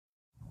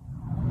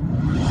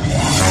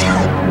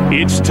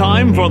It's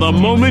time for the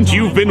moment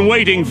you've been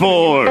waiting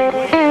for.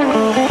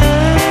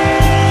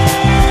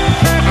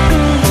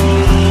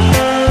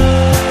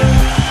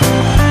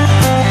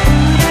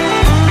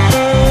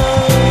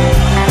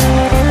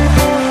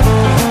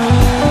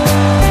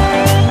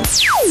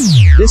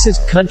 This is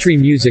Country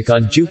Music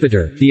on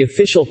Jupiter, the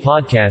official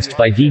podcast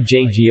by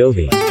DJ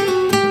Giove.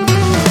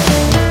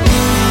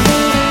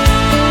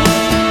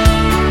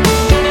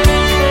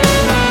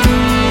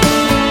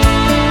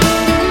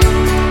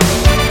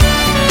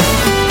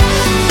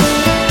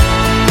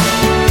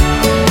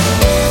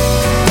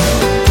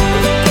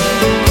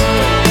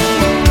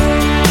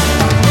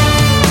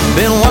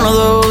 Been one of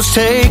those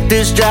take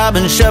this job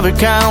and shove it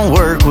kind of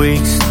work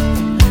weeks.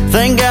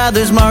 Thank God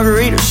this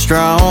margarita's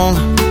strong.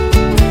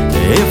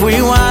 If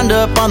we wind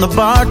up on the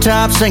bar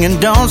top singing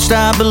Don't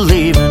Stop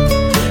Believing,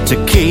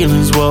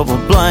 tequila's what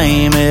we'll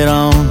blame it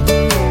on.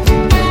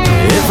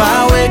 If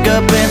I wake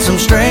up in some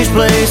strange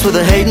place with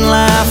a hating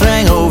life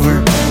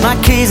hangover, my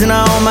keys and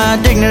all my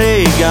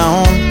dignity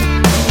gone,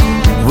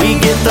 we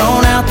get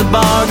thrown out the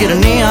bar, get a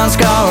neon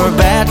scar or a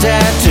bad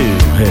tattoo.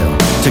 Hell,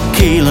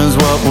 tequila's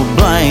what we'll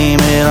blame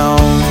it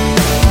on.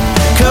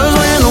 Cause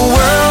when the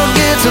world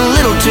gets a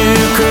little too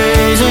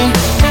crazy,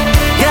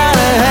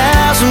 gotta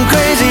have some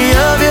crazy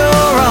of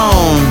your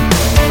own.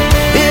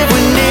 If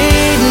we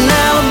need an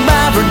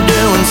alibi for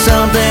doing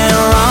something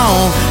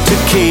wrong,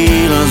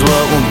 tequila's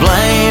what we'll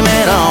blame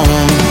it on.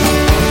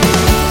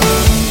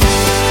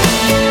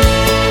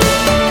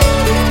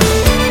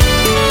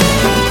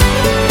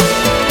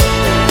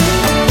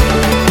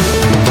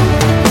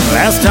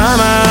 Last time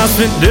I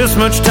spent this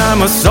much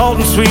time with salt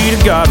and sweet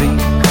agave,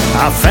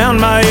 I found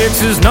my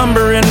ex's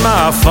number in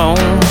my phone.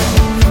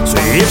 So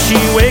if she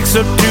wakes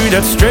up to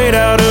that straight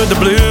out of the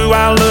blue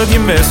I love you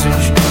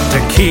message,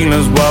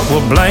 tequila's what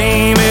we'll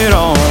blame it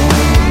on.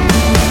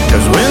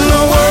 Cause when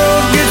the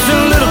world gets a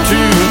little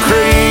too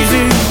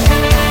crazy,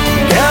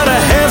 you gotta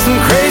have some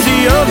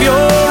crazy of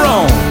your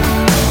own.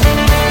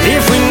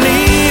 If we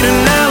need an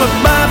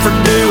alibi for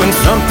doing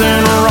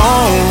something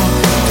wrong,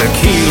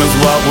 tequila's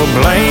what we'll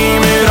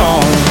blame it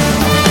on.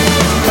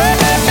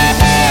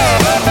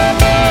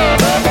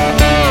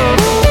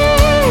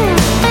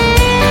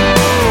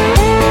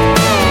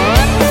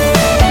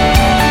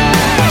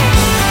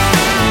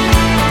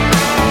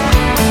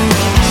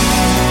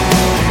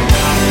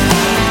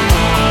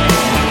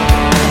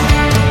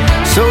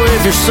 So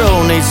if your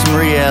soul needs some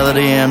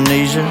reality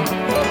amnesia,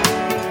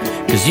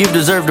 cause you've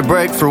deserved a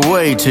break for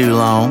way too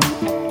long,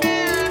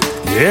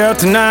 yeah,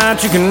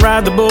 tonight you can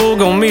ride the bull,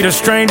 go meet a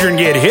stranger and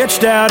get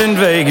hitched out in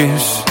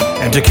Vegas,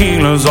 and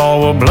tequila's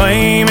all we'll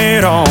blame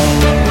it on.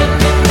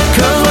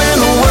 Cause when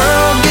the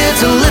world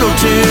gets a little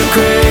too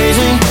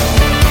crazy,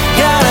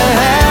 gotta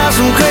have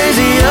some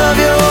crazy of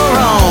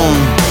your own.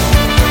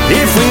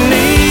 If we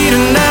need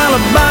an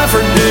alibi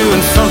for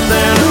doing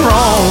something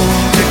wrong,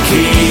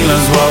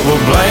 tequila's what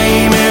we'll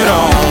blame it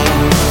on.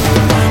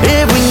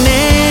 If we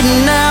need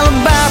an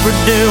alibi for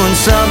doing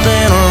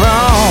something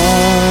wrong,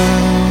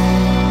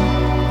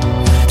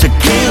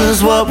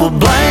 tequila's what we'll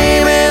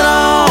blame it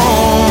on.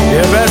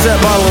 Yeah, pass that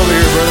bottle over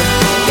here, brother.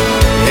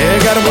 Yeah,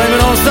 gotta blame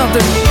it on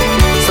something.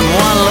 Some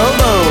Juan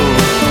Lobo.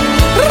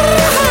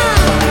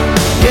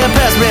 Yeah,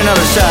 pass me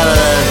another shot of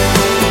that.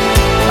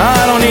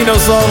 I don't need no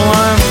salt and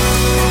lime.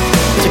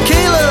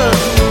 Tequila.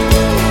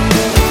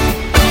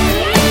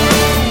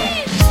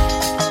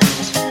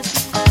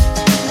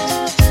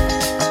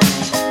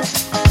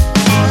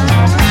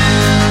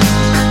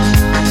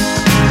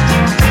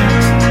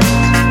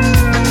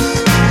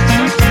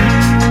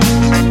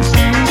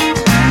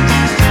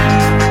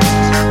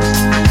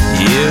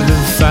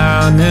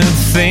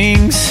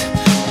 Things,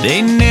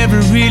 they never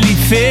really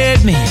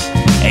fed me.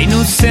 Ain't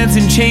no sense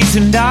in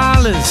chasing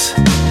dollars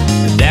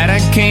that I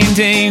can't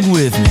take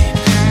with me.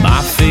 My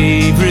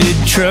favorite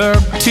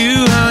truck,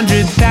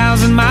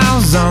 200,000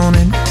 miles on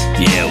it.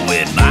 Yeah,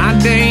 when my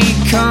day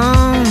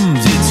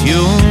comes, it's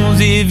yours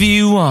if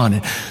you want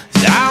it.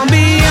 So I'll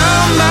be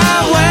on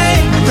my way,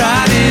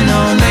 riding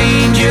on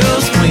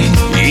angel's wings.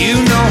 You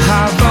know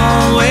I've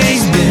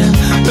always been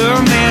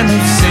a man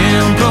of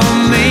simple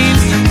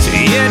means. So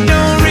you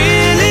don't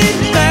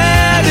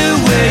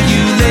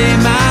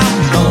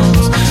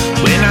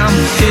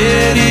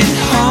headed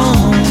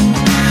home,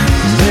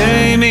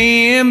 bury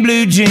me in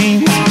blue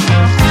jeans.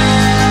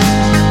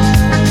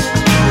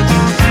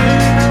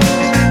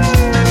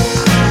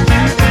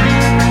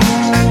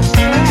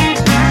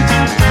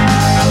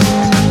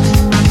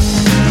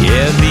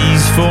 Yeah,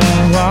 these four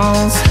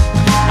walls,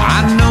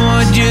 I know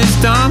I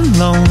just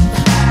unloan.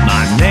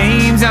 My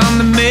name's on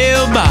the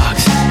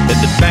mailbox that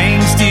the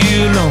bank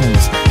still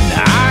owns.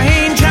 I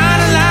ain't trying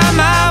to line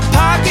my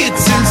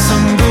pockets in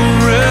some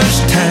gold rush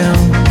town.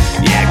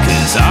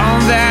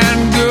 All that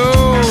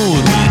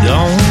gold would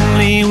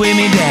only weigh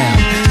me down.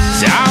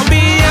 So I'll be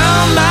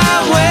on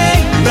my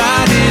way,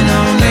 riding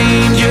on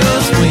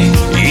angel's wings.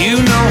 You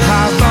know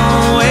I've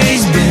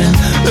always been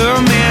a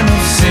man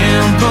of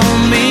simple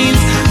means.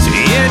 So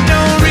it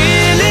don't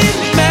really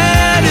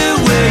matter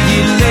where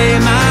you lay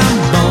my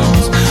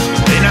bones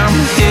when I'm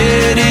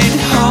headed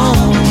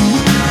home.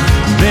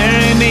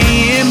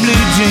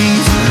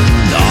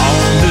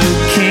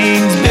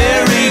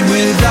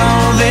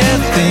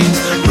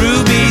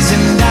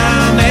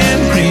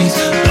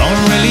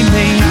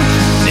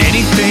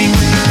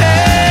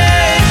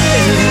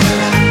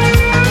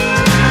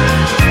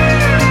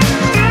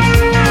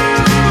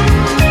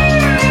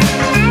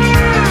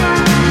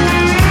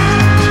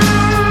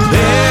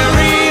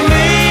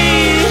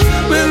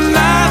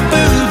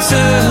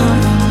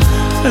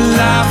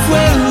 life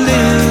well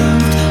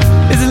lived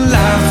is a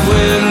life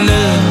well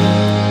lived.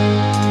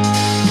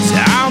 So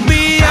I'll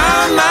be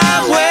on my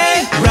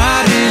way,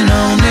 riding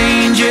on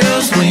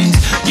angel's wings.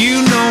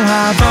 You know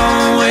I've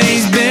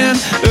always been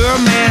a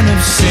man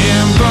of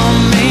simple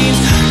means,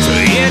 so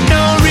it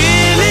don't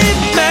really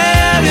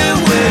matter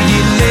where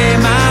you lay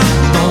my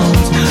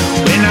bones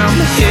when I'm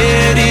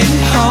headed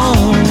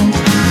home.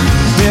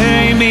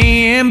 Bury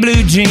me in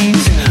blue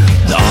jeans,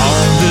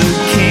 all the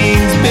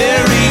kings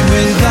buried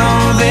with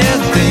all their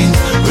things.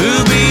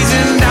 Rubies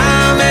and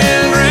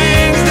diamond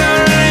rings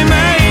don't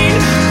remain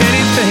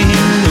anything.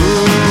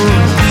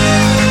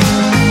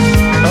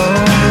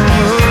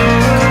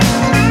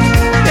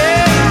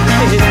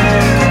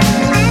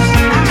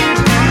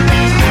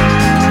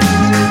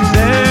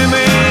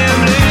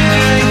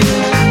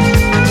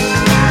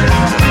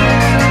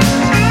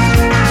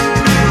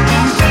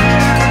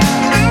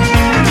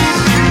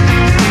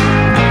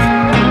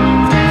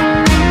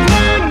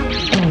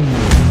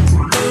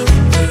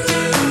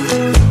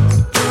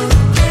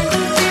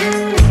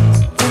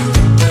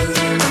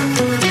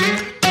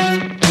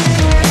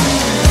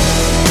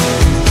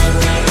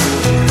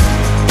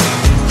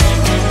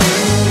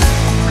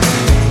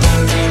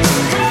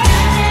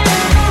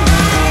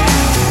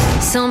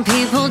 Some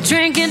people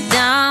drink it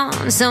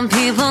down, some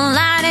people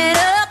light it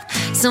up,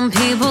 some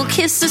people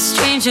kiss a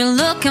stranger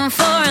looking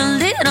for a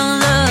little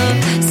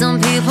love. Some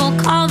people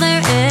call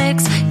their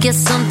ex, guess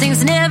some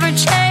things never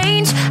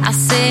change. I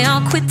say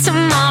I'll quit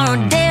tomorrow,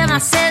 damn, I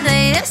said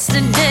that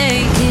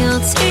yesterday.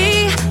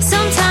 Guilty,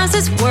 sometimes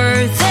it's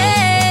worth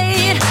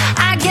it.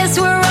 I guess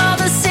we're all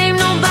the same,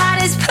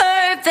 nobody's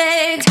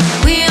perfect.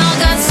 We all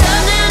got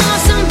something or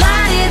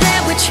somebody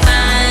that we're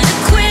trying to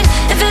quit.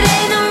 If it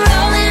ain't the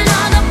rolling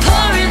or the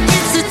pouring,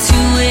 it's a 2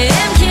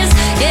 a.m. kiss.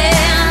 Yeah,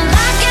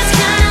 life gets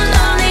kinda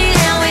lonely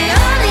and we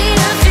all need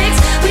a fix.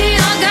 We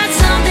all got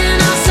something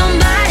or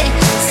somebody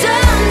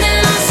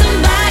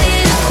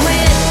to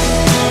quit.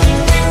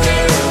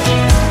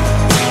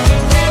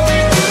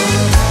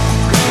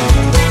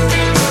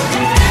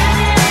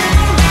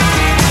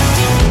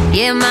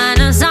 Yeah, mine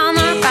is on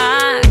the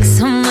rocks,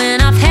 and when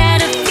I've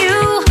had a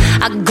few,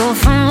 I go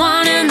from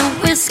wanting the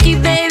whiskey,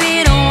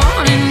 baby, to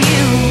wanting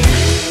you.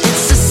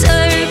 It's a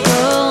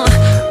circle,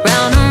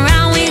 round and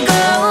round we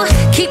go.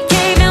 Keep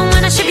gaming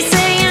when I should be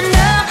saying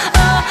no.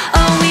 Oh,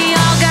 oh, we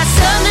all got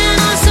something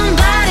on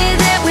somebody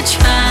that we're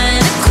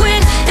trying to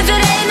quit. If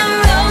it ain't the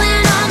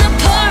rolling or the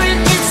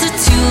pouring, it's a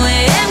 2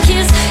 a.m.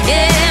 kiss.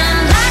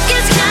 Yeah, life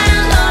gets kinda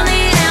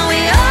lonely and we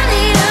all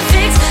need a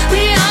fix.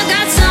 We all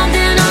got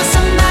something on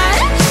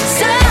somebody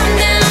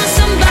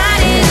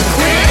to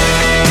quit.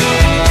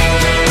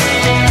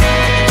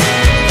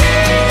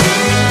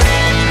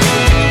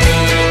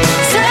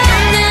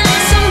 Something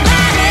on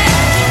somebody.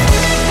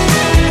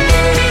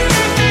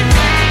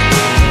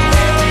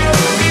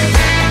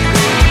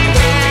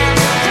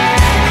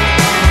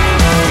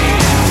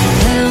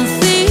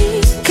 Healthy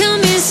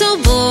can be so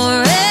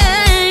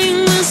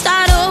boring. We'll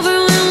start over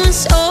when we're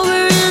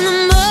sober in the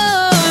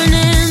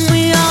morning.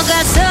 We all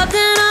got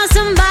something on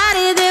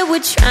somebody that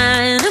we're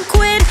trying to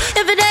quit.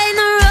 If it ain't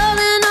the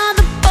rolling or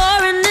the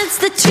pouring, it's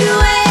the 2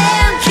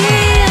 a.m.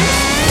 kiss.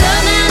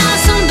 Something on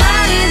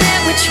somebody that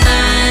we're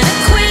trying to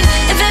quit.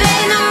 If it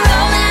ain't the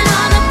rolling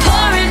or the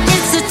pouring,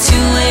 it's the 2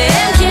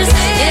 a.m. kiss.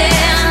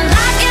 Yeah,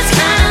 life gets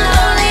kinda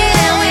lonely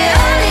and we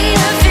all need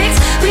a fix.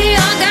 We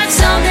all got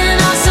something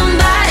on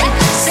somebody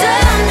to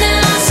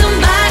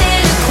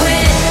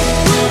quit.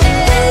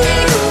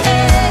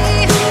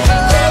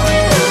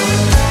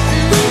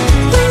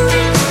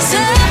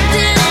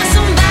 Something on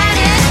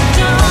somebody,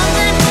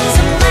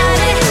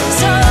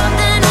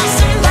 something on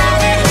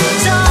somebody,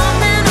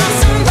 something on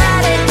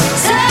somebody,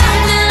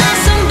 something on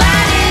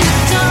somebody,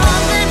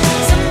 something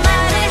on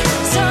somebody,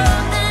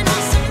 something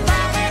on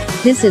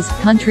somebody. This is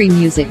Country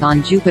Music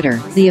on Jupiter,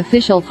 the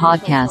official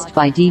podcast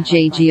by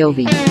DJ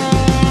Giove.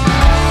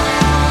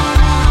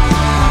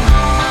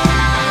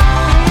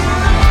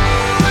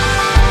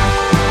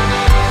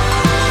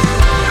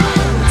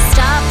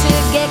 Stop to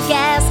get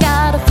gas,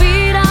 got her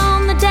feet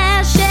on the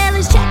dash.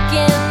 Shelly's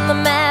checking the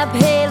map,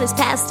 Haley's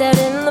passed out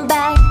in the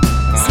back.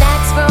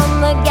 Snacks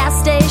from the gas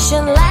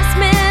station, last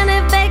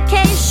minute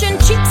vacation,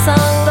 cheap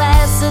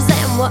sunglasses,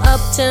 and we're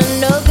up to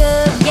no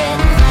good.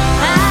 Getting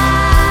out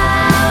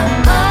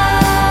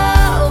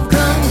of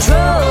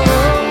control.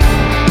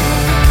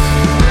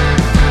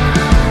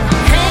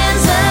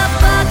 Hands up,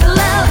 buckle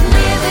up,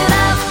 live it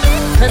up,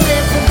 as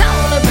if we're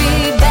gonna be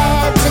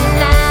bad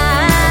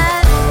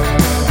tonight.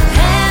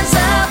 Hands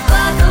up,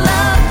 buckle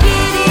up,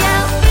 giddy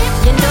up,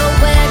 you know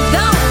we're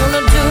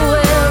gonna do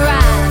it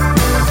right.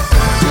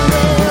 Do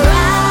it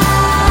right,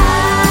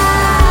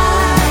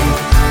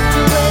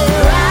 do it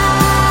right.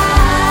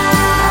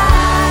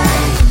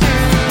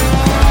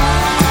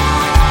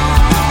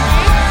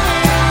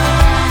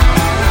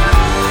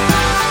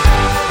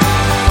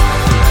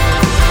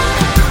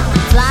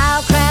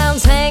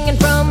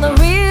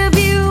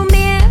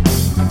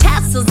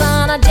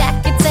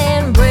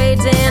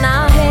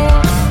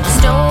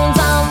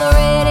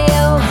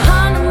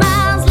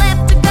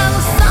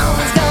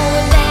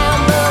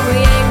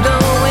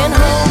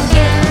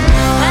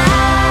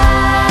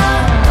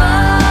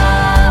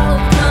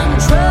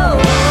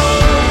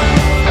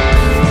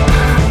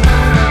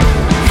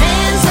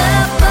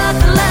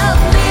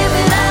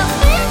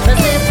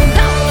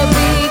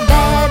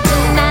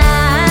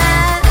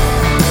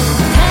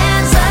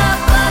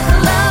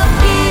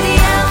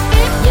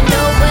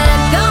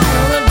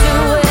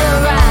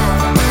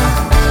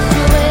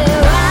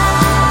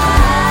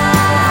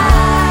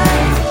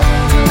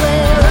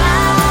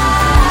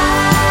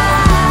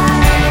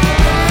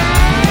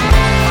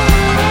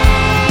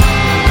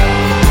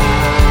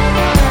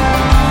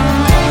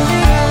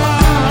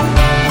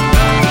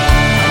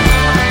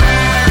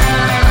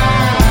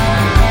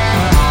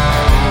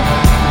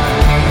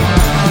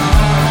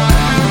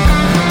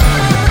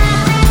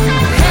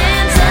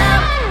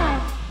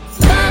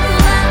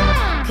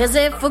 'cause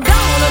if we're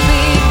gonna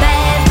be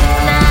bad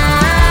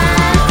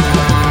tonight,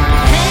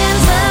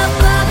 hands up,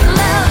 buckle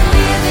up,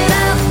 give it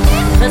up.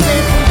 'Cause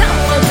if we're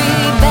gonna be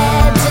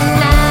bad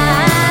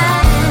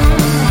tonight,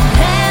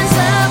 hands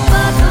up,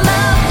 buckle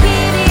up,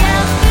 giddy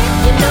up.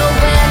 You know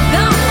we're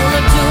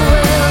gonna do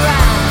it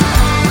right.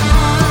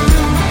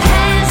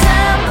 Hands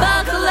up,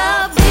 buckle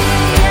up,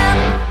 giddy up.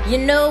 You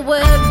know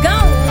we're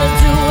gonna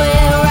do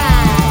it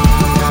right.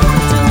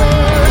 Do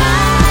it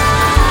right.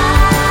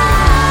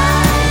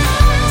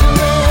 Do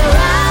it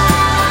right.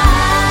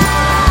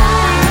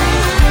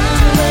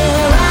 Do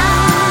it right.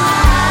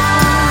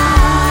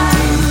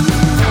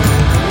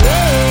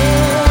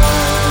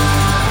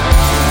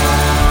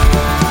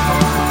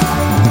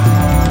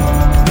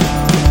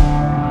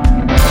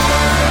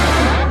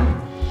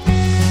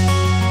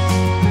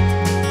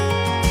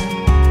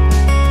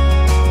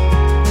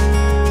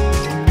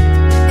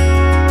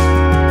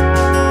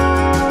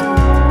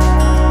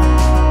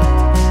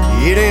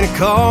 It ain't a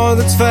car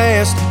that's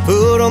fast,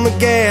 put on the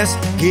gas,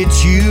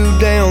 get you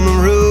down the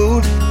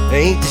road.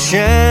 Ain't the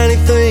shiny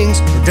things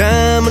or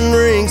diamond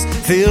rings,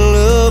 fill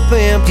up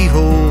empty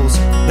holes.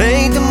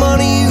 Ain't the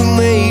money you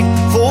made,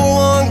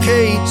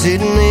 401k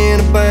sitting in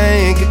a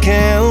bank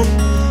account.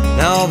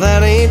 Now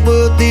that ain't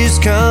what this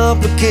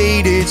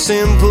complicated,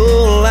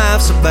 simple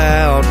life's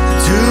about.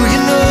 Do you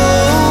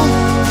know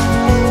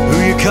who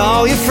you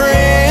call your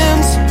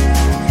friends?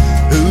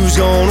 Who's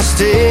gonna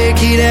stick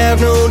it out,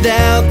 no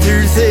doubt,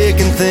 through thick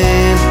and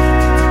thin?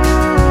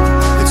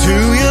 It's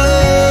who you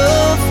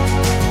love,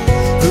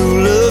 who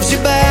loves you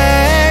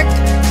back,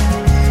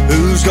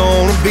 who's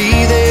gonna be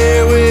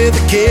there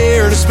with a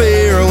care and a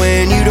spare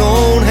when you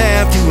don't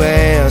have to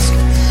ask.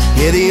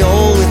 Yeah, the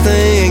only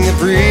thing that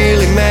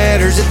really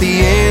matters at the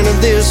end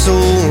of this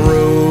old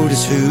road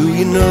is who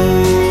you know.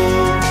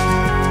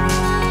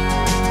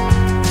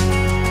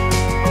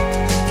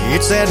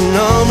 It's that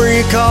number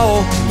you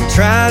call, you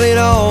tried it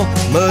all,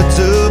 mud's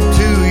up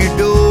to your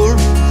door.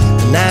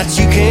 The nights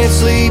you can't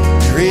sleep,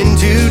 you're in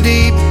too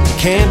deep, you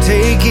can't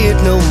take it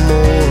no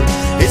more.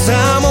 It's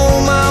I'm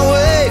on my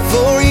way,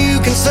 before you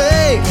can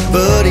say,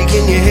 buddy,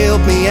 can you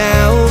help me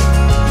out?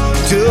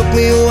 Took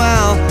me a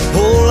while,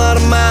 whole lot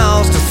of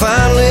miles to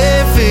finally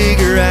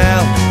figure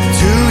out.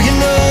 Do you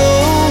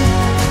know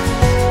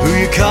who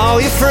you call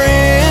your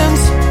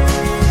friends?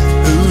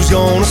 Who's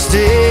gonna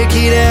stick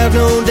it out,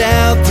 no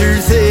doubt,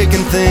 through thick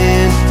and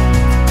thin?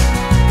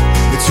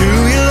 It's who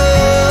you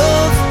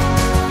love,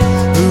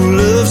 who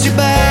loves you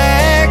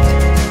back,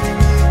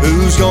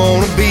 who's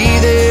gonna be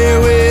there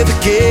with a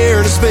care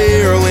and a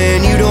spare when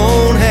you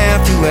don't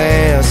have to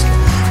ask.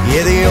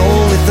 Yeah, the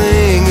only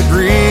thing that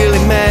really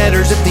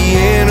matters at the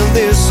end of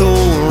this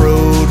old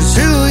road is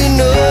who you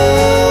know.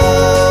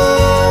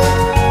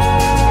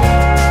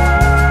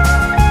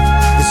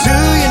 It's who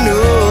you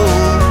know.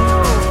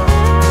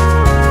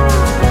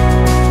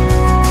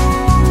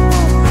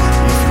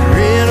 If you're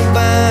in a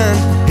bind,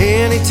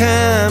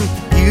 anytime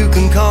you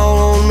can call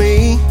on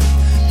me,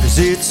 'cause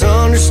it's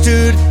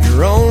understood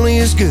you're only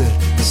as good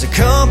as the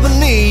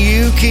company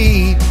you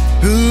keep.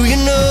 Who you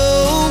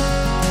know,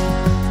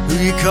 who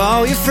you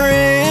call your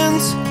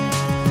friends,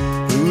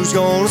 who's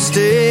gonna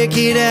stick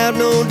it out,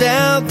 no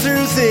doubt,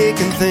 through thick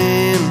and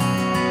thin?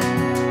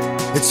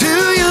 It's who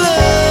you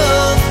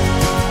love,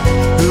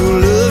 who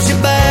loves you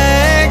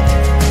back,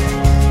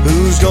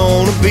 who's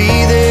gonna be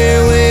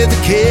there with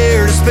a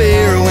care to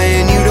spare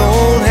when you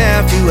don't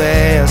have to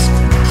ask.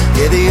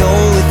 Yeah, the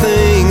only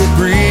thing that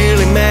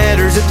really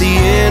matters at the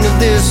end of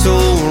this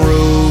old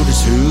road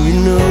is who you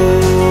know.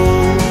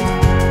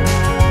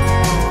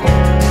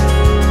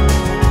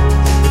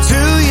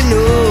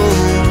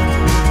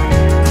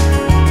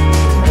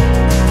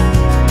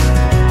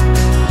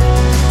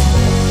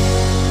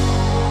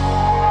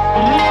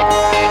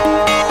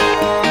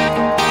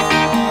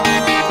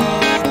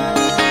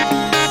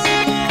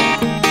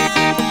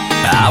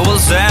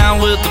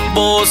 Out with the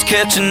boys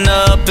catching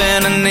up in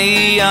a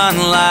neon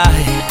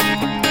light.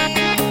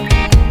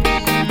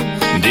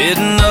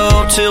 Didn't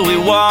know till we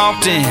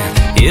walked in,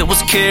 it was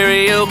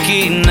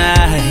karaoke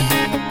night.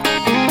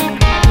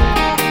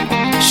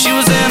 She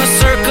was in a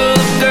circle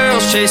of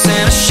girls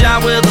chasing a shot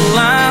with a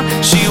lime.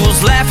 She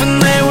was laughing,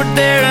 they were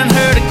daring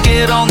her to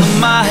get on the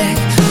mic.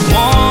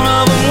 One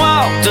of them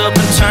walked up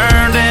and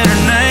turned in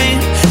her name.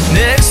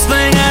 Next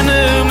thing I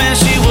knew, man,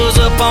 she was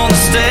up on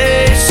the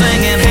stage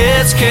singing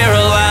Heads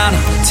Carolina,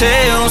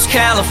 Tails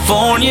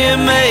California.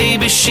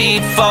 Maybe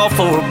she'd fall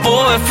for a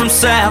boy from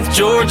South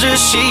Georgia.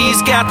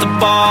 She's got the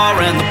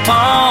bar in the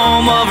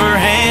palm of her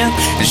hand,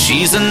 and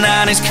she's a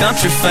 90s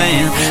country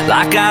fan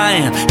like I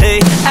am. Hey,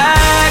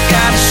 I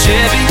got a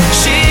Chevy,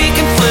 she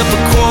can flip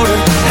a quarter.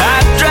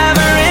 I'd drive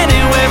her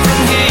anywhere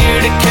from here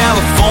to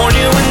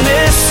California when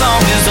this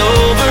song is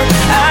over.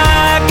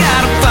 I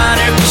gotta find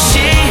her 'cause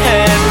she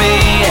had me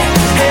at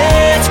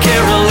Heads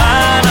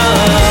Carolina.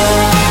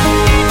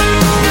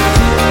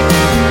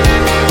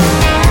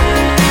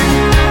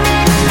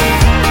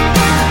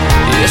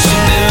 Yeah, she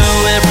knew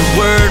every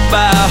word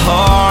by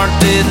heart,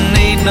 didn't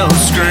need no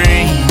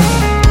screen.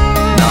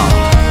 No,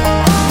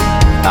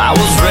 I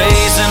was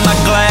raising my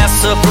glass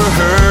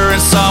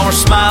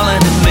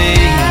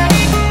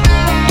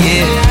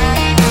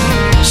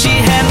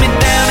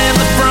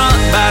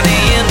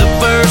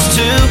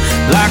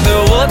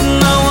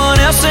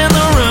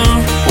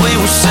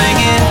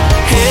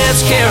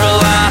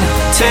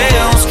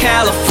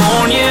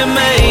California,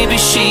 maybe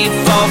she'd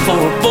fall for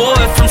a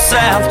boy from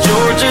South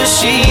Georgia.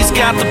 She's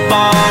got the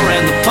bar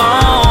in the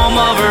palm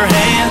of her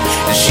hand,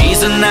 and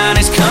she's a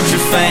 90s country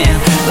fan,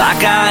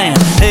 like I am.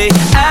 Hey,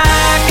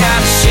 I got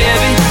a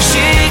Chevy,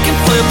 she can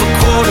flip a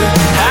quarter.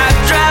 I'd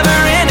drive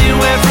her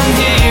anywhere from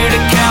here to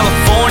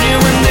California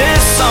when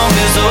this song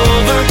is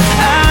over.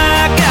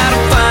 I gotta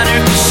find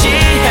her 'cause she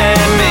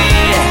had me.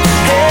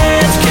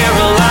 Hey, it's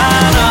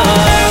Carolina.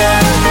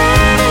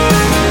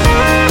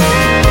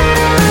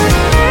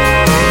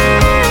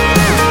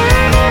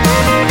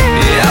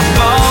 Yeah, I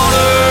bought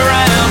her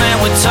around and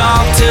we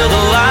talked till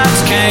the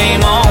lights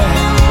came on.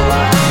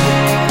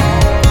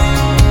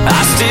 I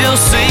still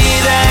see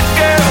that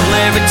girl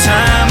every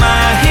time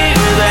I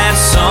hear that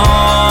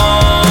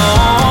song.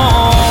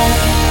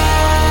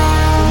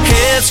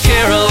 It's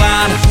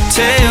Carolina,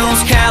 tells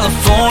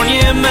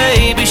California,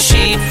 maybe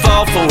she'd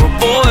fall for a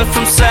boy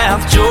from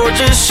South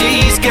Georgia.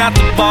 She's got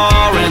the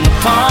bar in the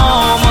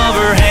palm of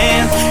her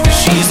hand, and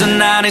she's a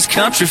 90s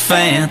country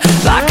fan,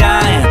 like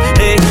I am.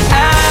 Hey,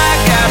 I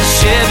got a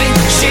Chevy,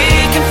 she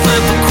can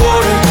flip a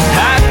quarter.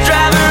 I'd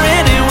drive her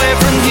anywhere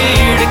from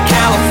here to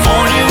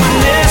California when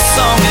this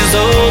song is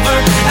over.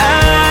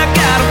 I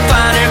gotta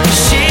find her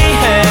 'cause she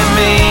had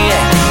me.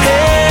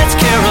 Hey, it's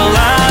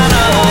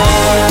Carolina.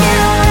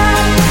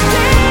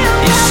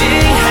 Yeah, she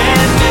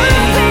had me.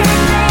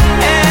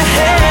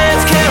 Hey,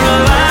 it's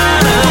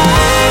Carolina.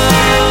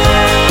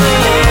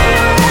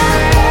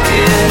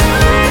 Yeah.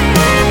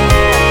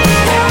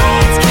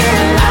 It's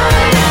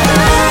Carolina.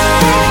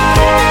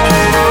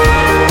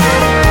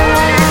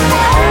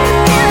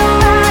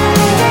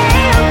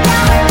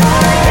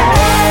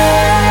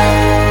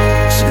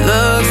 She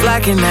looks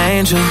like an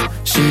angel.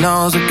 She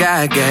knows what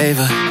God gave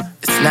her.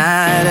 It's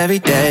not every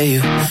day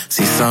you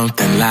see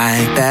something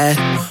like that.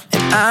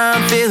 And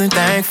I'm feeling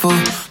thankful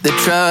the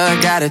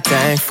truck got a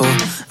tank full.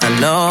 I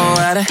know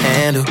how to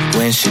handle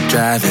when she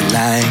drive it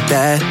like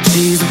that.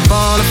 She's a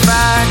bona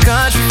fide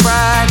country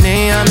fried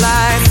neon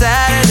light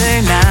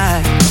Saturday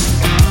night.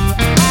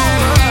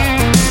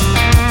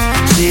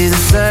 She's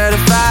a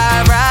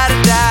certified ride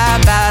or die,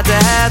 about to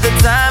have the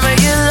time of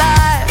your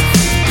life.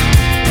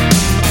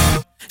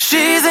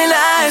 She's an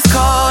ice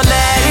cold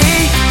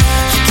lady,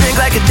 she drink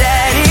like a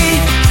daddy,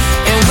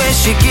 and when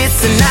she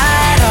gets the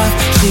night off,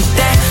 she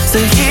dance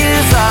her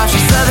heels off.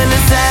 She's southern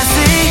and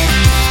sassy,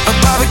 a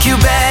barbecue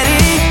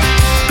Betty,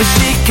 but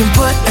she can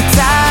put a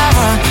tire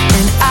on,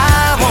 and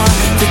I want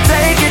to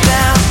take it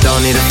down.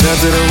 Don't need a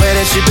filter the way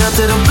that she built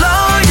it to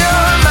blow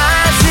your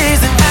mind.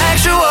 She's an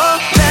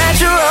actual,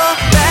 natural,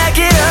 back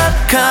it up,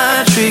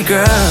 country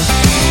girl.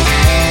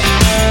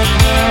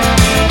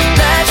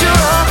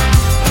 Natural,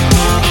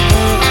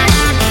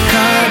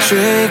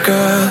 country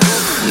girl.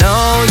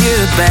 Know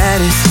you're the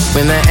baddest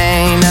when there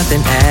ain't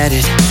nothing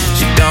added.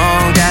 She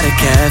don't got a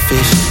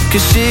catfish,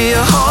 'cause she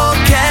a whole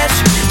catch.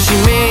 She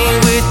mean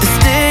with the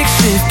stick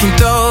shift, can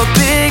throw a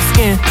big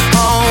skin,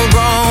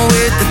 homegrown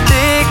with the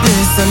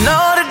thickness. I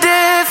know the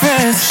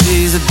difference.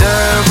 She's a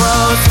dirt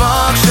road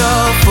smoke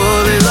show,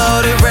 fully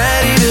loaded,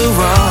 ready to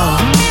roll.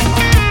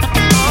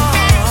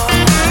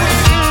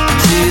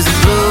 She's a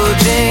blue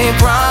jean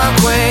prom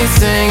queen,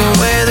 singing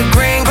where the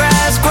green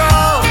grass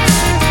grows.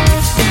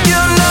 And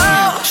you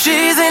know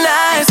she's an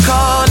ice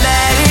cold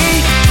laddie,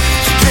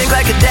 she drink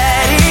like a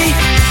daddy,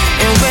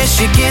 and when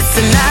she gets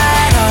the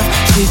night off,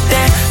 she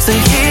dance her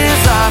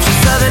heels off. She's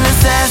southern and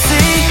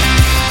sassy,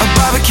 a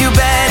barbecue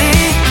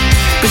Betty,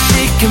 but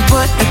she can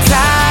put a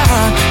tire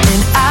on,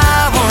 and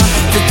I want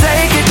to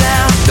take it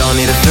down. Don't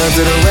need a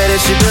filter the way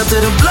that she built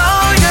it to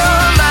blow your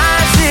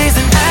mind. She's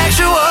an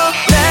actual,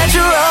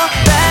 natural,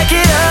 back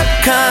it up,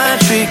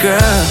 country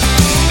girl.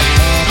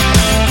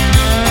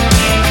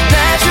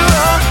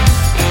 Natural,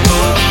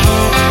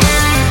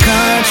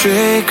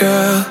 country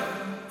girl.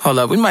 Hold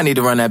up, we might need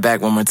to run that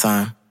back one more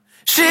time.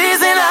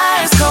 She's an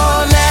ice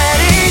cold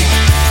laddie,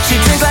 she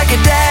drinks like a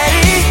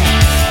daddy,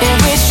 and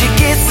when she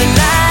gets the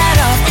night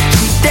off,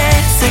 she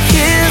dance her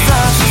heels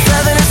off. She's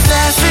southern and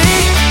sassy,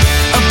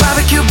 a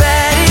barbecue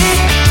Betty,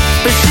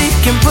 but she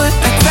can put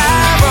a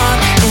tire on,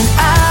 and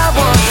I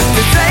want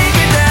to take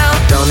it down.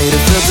 Don't need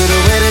a filter the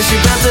way that she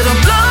built it to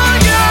blow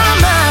your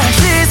mind.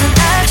 She's an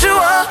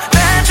actual,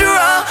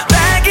 natural,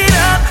 back it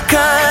up,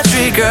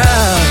 country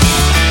girl.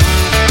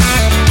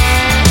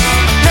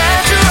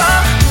 Natural,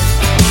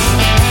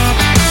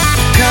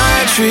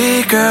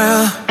 country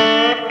girl.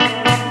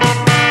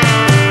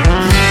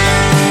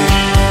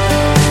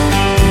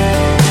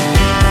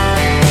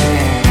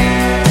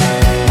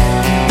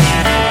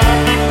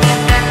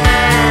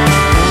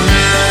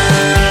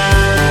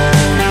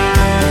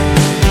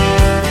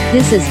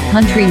 This is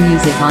Country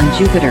Music on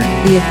Jupiter,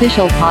 the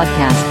official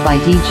podcast by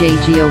DJ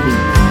Giove.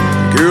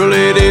 Girl,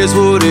 it is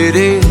what it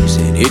is,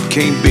 and it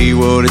can't be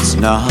what it's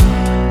not.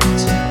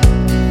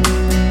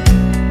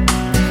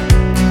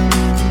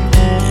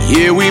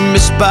 Yeah, we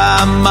missed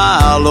by a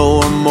mile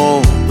or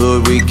more,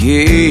 but we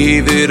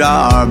gave it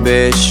our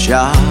best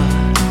shot.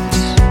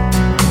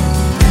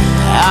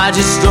 I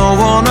just don't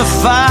wanna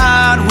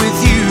fight with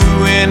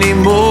you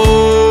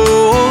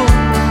anymore.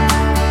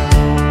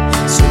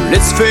 So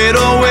let's fade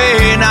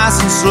away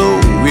nice and slow.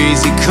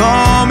 Easy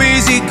come,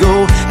 easy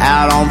go,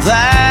 out on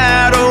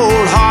that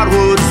old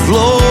hardwood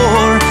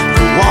floor.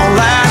 One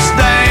last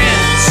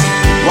dance,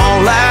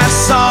 one last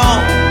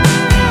song,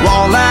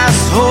 one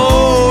last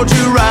hold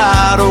you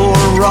right or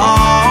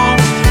wrong.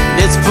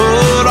 Let's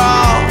put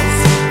off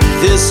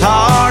this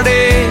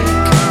heartache,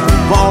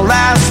 one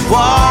last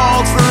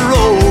waltz for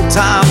old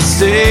time's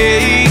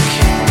sake.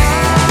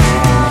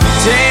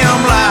 Dim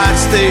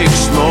lights, thick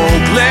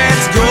smoke,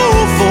 let's go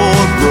for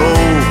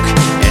broke.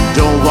 And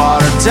don't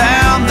water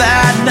down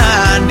that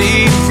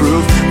 90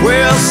 proof.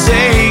 We'll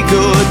say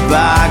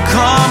goodbye,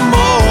 come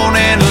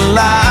morning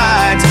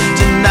light.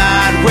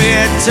 Tonight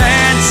we're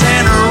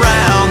dancing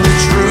around the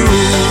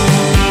truth.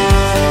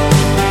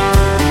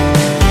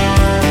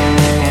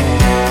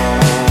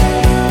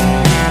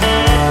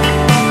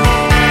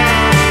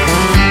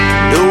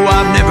 No,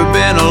 I've never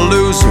been a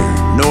loser,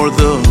 nor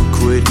the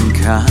quitting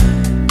kind.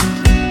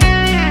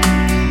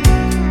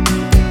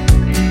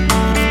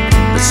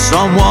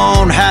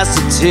 Someone has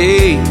to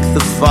take the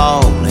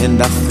fall,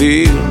 and I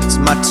feel it's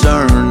my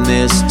turn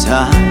this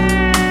time.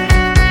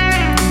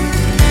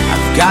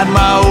 I've got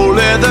my old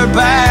leather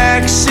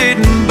bag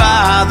sitting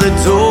by the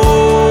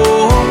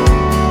door.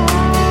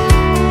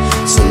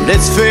 So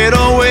let's fade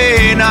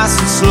away nice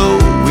and slow.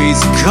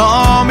 Easy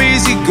come,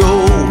 easy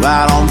go,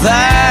 out on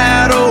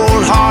that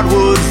old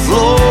hardwood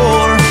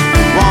floor.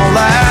 One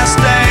last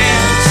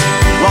dance,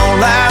 one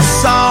last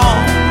song,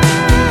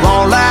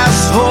 one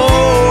last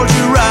hold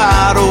you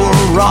right or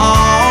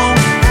wrong.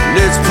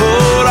 Let's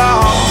put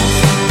off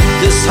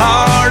this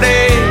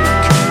heartache,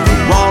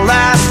 one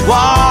last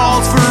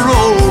waltz for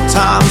old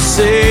time's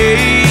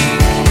sake.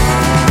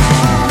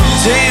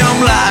 Dim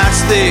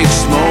lights, thick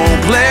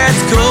smoke,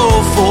 let's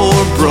go for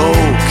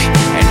broke.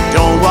 And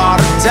don't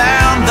water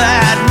down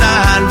that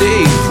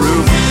 90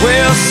 proof.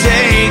 We'll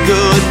say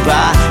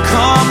goodbye,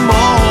 come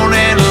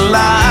morning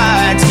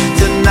light.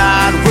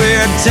 Tonight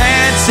we're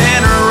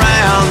dancing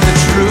around the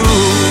truth.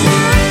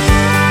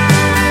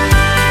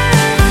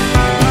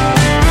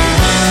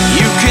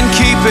 You can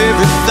keep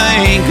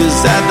everything, 'cause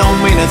that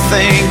don't mean a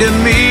thing to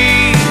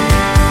me.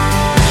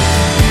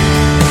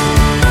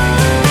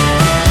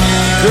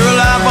 Girl,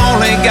 I've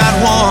only got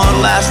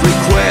one last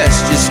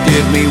request. Just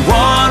give me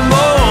one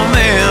more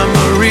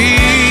memory.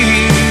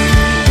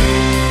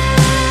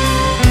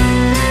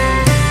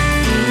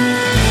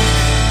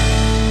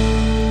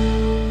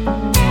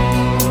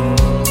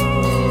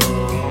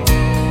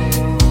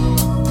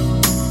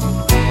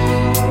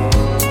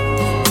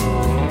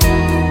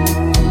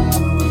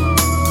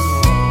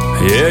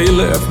 Yeah, you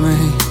left me,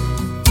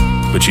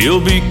 but you'll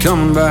be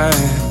coming back.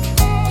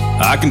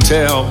 I can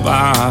tell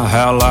by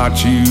how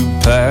light you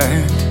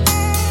packed.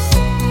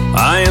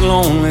 I ain't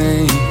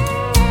lonely,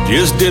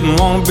 just didn't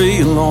want to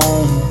be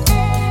alone.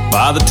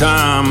 By the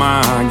time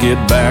I get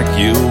back,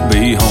 you'll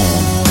be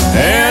home.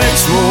 And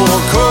it's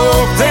more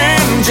coke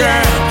than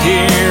Jack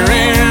here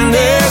in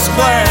this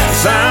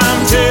glass. I'm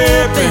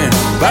tipping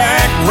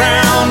back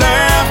round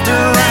after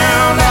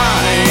round. I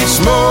ain't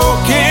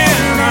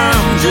smoking,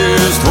 I'm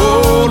just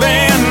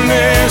holding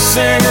this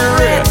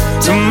cigarette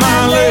to my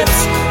lips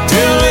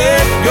till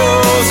it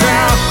goes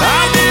out.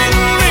 I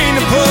didn't mean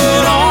to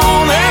put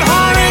on that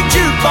heartache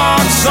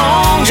jukebox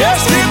song,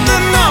 just hit the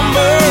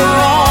number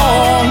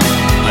wrong.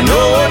 I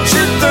know what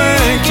you're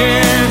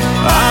thinking,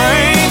 I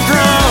ain't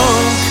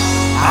drunk,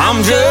 I'm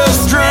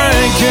just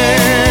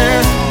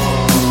drinking.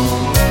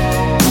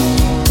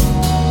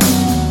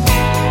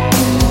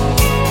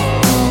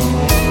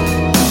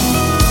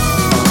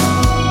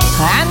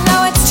 I know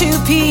it's 2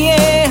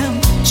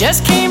 p.m.,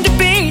 just came to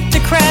beat the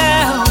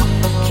crowd.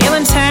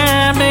 Killing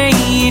time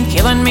ain't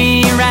killing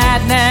me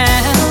right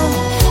now.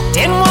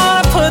 Didn't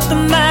want to put the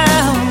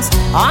miles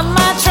on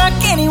my truck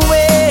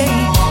anyway.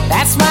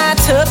 That's why I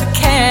took a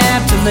cab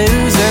to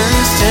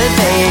Losers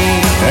today.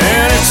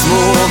 And it's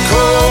more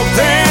coke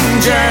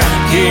than Jack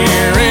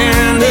here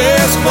in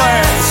this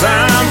glass.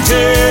 I'm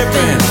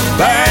tipping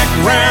back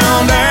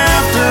round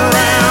after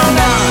round.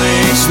 I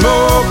ain't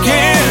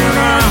smoking,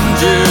 I'm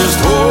just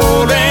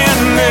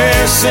holding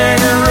this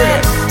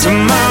cigarette to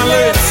my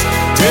lips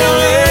till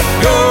it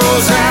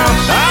goes out.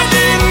 I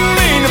didn't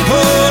mean to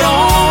put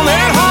on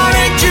that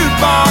heartache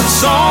jukebox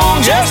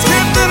song, just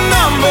hit the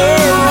number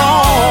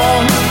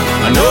wrong.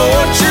 I know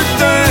what you're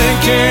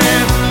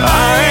thinking,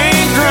 I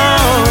ain't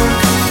drunk,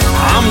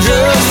 I'm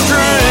just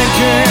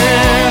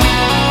drinking.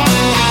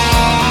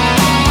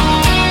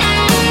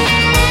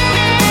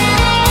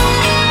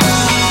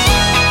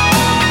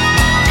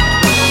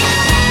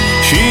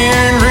 She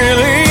ain't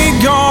really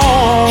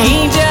gone,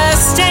 He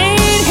just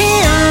stayed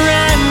here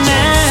right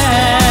now.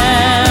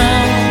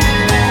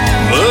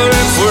 but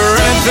if we're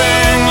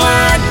anything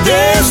like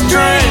this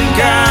drink,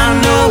 I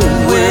know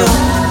we'll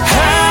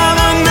have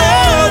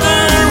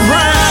another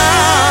round.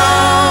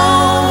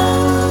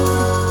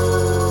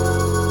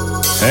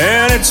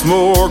 And it's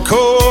more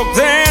coke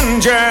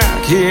than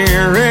Jack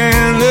here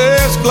in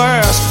this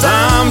glass.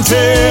 I'm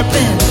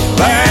tipping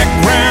back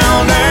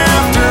round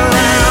after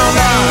round.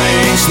 I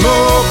ain't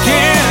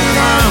smoking,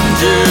 I'm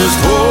just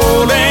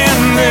holding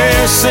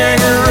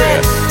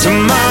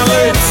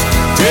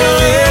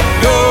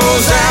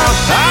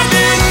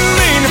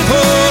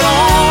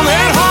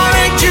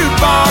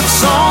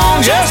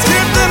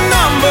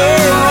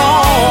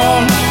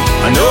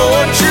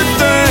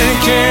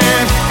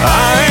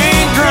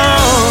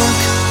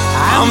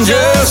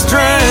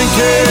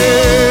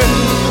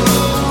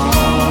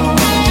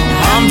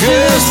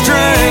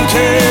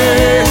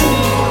drinking.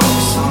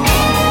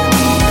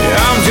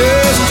 Yeah, I'm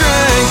just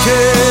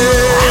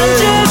drinking. I'm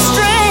just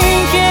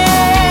drinking.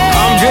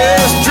 I'm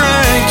just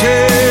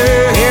drinking.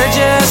 We're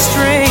just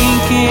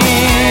drinking.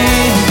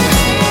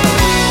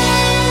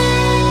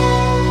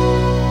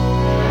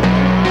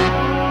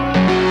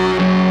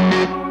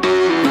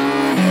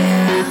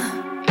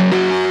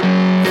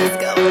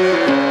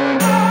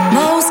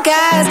 Most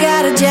guys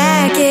got a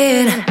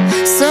jacket,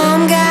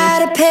 some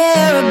got a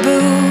pair of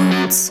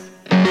boots,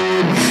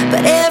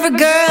 but every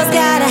girl's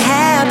got a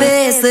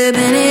habit,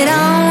 slipping it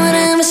on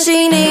whenever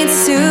she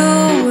needs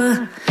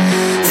to.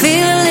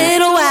 Feel a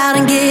little wild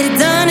and get it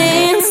done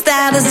in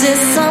style. There's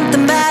just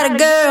something about a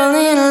girl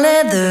in a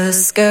leather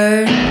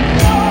skirt.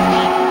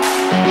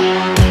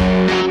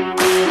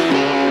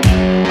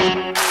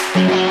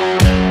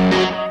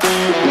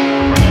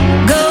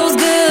 Goes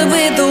good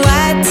with the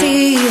white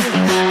tee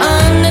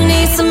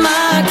underneath some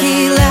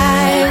marquee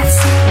lights.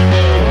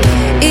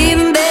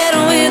 Even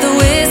better with a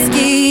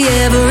whiskey.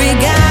 Every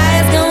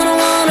guy's gonna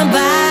wanna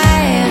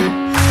buy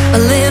a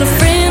little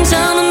fringe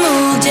on the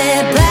move,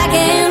 jet black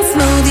and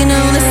smooth. You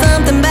know there's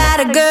something about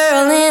a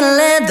girl in a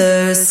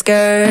leather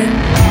skirt.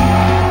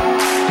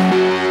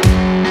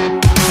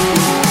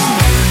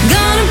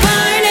 Gonna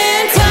burn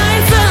and turn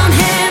some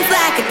hands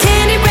like a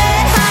candy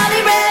red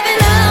holly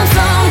revving up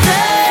some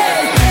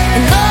dirt.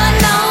 And Lord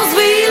knows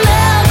we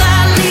love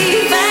our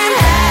Levi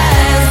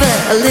highs, but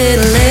a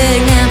little leg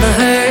never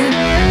hurt.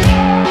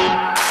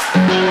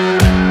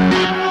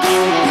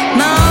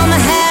 Mama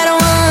had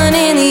one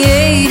in the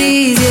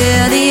 80s,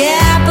 yeah, the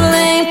apple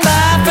ain't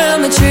far from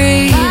the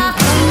tree.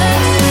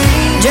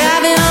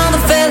 Driving all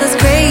the fellas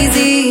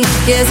crazy,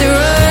 yes, it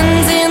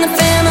runs in the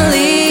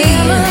family.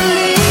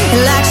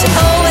 Like she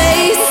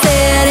always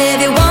said,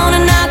 if you wanna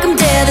knock 'em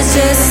dead, there's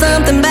just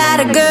something about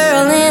a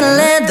girl in a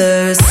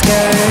leather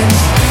skirt.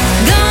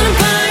 Gonna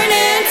burn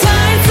and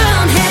turn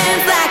some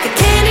hands like a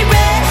candy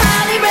red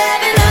holly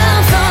revving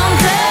up some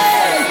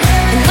dirt.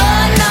 And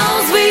Lord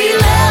knows we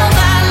love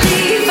our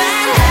Levi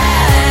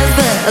highs,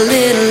 but a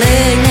little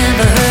leg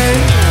never hurt.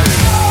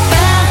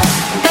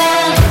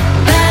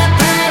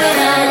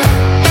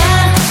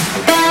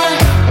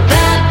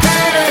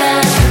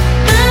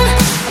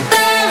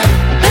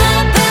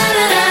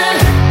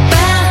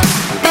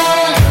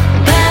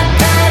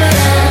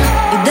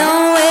 You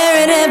don't wear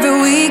it every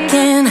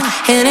weekend,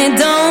 and it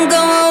don't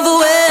go over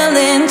well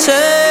in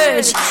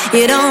church.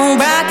 You don't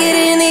rock it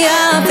in the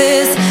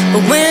office,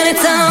 but when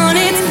it's on,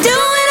 it's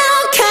doing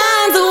all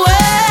kinds of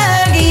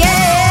work,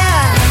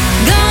 yeah.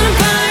 Gonna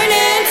burn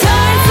and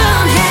turn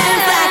some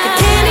hands like a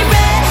candy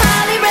red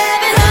holly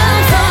revving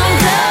up some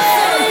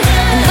dirt.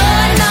 And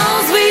Lord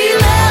knows we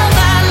love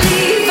our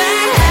Levi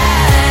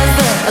highs,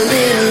 but a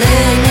little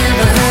leg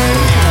never hurt.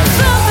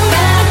 Something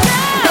about a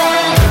girl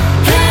in a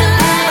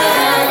leather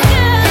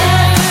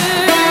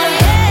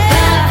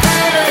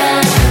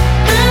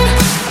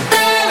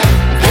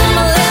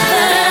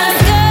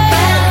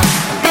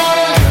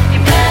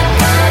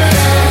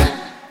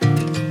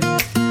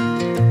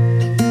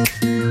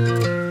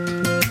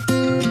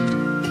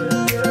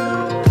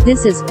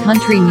This is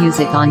Country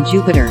Music on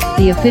Jupiter,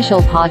 the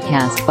official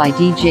podcast by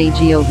DJ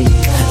Giove.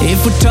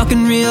 If we're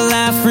talking real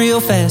life real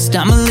fast,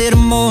 I'm a little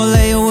more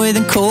layaway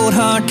than cold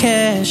hard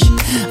cash.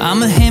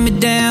 I'm a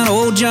hand-me-down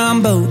old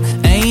John boat.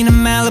 Ain't a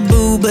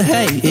Malibu, but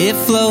hey, it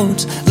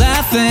floats.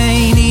 Life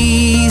ain't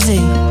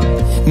easy,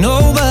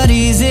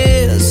 nobody's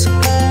is.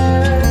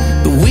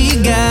 But we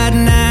got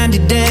 90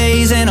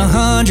 days and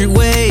 100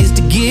 ways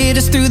to get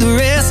us through the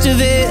rest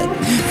of it.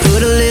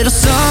 Put a little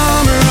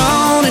summer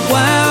on it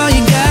while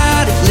you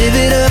got it. Live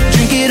it up,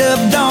 drink it up,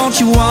 don't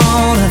you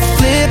wanna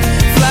flip,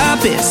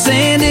 flop it,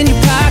 sand in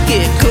your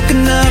pocket,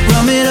 coconut,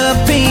 rum it up,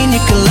 pina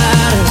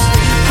coladas.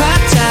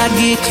 Hot tide,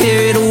 get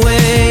carried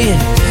away,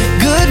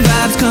 good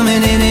vibes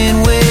coming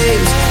in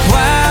waves.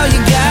 While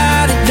you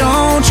got it,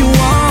 don't you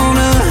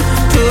wanna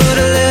put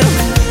a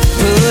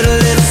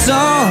little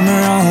summer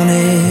on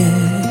it?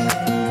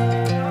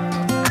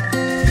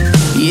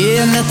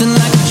 Yeah, nothing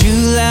like a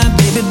July,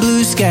 baby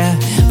blue sky,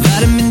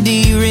 vitamin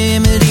D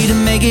remedy to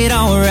make it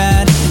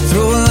alright.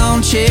 Throw a lawn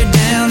chair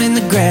down in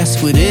the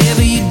grass.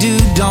 Whatever you do,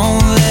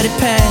 don't let it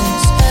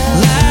pass.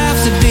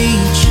 Life's a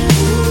beach.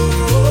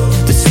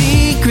 The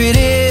secret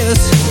is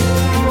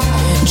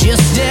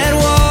just dead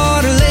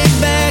water. Lay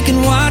back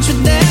and watch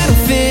what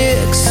that'll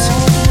fix.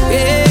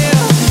 Yeah,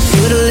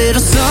 put a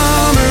little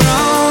summer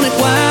on it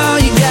while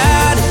you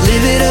got it.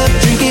 Live it up,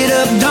 drink it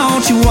up,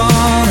 don't you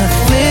wanna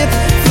flip,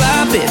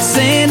 flop it,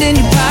 sand in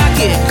your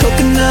pocket,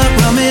 coconut,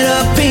 rum it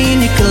up,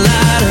 pina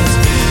coladas.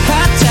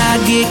 Hot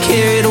tide, get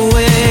carried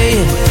away,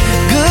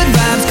 good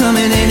vibes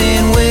coming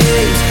in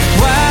waves.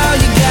 While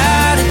you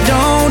got it,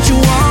 don't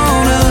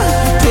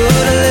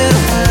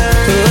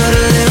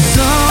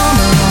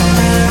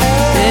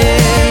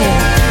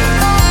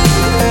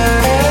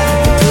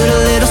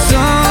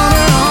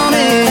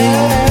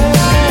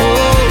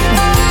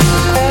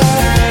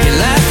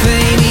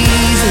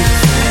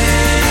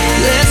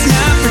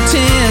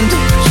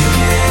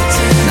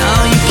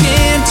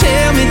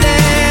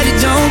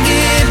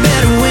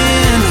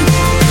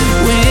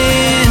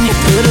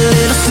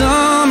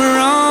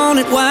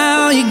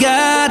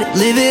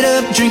Live it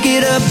up, drink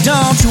it up,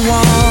 don't you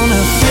wanna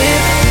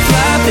flip,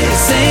 flop it,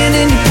 sand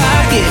in your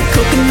pocket,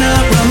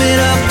 coconut, rum it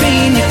up,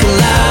 pina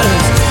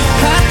coladas,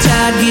 hot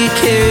tide, get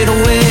carried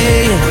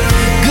away,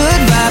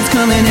 good vibes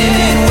coming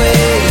in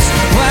waves.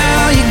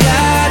 Wow, you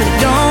got it,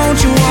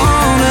 don't you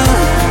wanna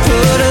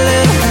put a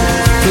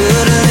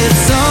little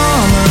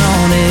summer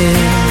on it,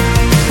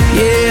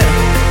 yeah.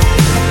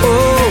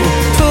 Oh,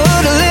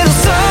 put a little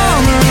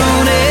summer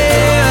on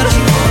it,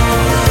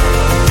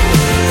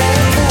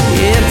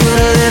 yeah, put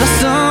a little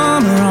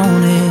summer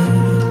on it.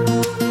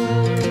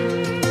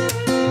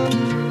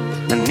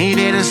 I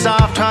needed a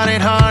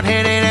soft-hearted,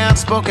 hard-headed,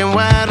 outspoken,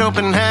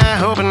 wide-open,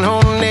 high-hoping,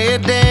 holding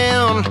it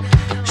down.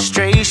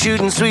 Straight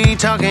shooting, sweet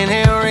talking,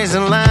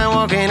 hell-raising,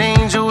 line-walking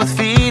angel with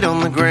feet on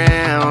the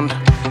ground.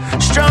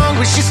 Strong,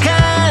 but she's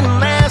kind,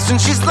 laughs when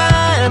she's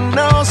lying,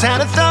 knows how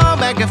to throw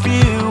back a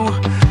few.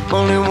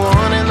 Only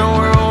one in the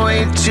world,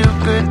 way too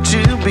good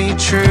to be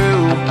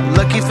true.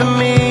 Lucky for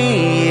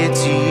me,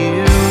 it's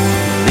you.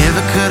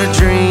 Never could have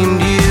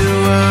dreamed you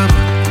up,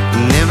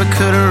 never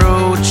could have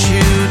wrote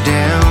you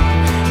down.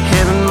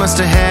 Heaven must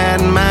have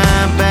had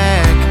my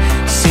back,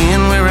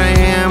 seeing where I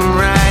am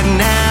right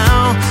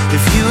now.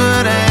 If you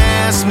would have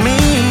asked me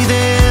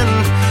then,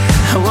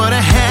 I would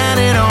have had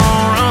it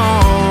all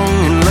wrong.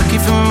 And lucky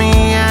for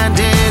me, I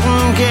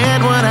didn't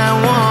get what I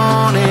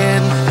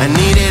wanted. I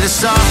needed a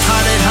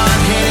soft-hearted,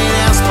 hard-headed,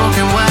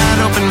 outspoken,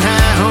 wide-open,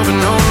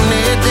 high-hoping, holding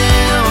it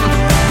down.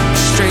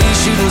 Straight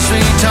shooting,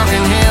 sweet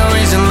talking,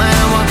 hell-raising,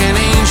 line-walking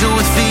angel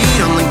with feet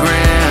on the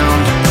ground.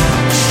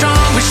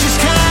 Strong, but she's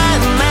kind,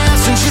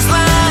 laughs when she's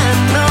lying,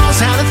 knows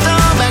how to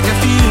throw back a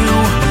few.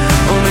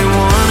 Only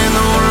one in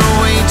the world,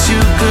 way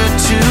too good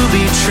to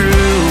be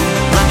true.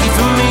 Lucky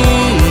for me,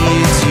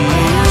 it's you.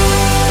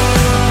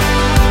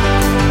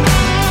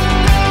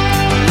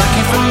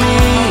 Lucky for me,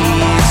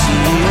 it's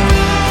you.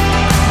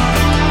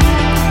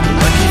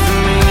 Lucky for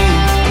me,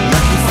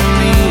 lucky for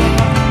me.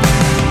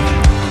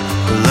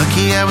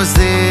 Lucky I was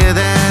there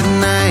that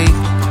night.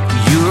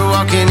 You were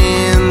walking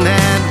in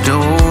that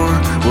door.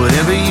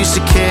 Whatever used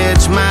to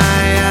catch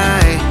my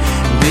eye,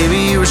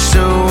 baby, you were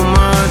so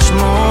much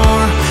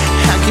more.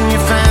 How can you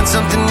find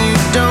something you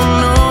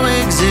don't know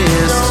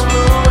exists?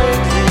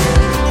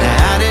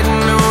 I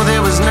didn't know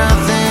there was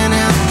nothing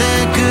out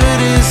there good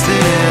as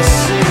this.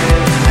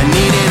 I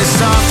needed a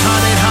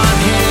soft-hearted,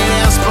 hard-headed,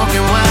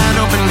 outspoken,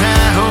 wide-open,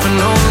 high-hoping,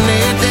 holding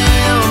it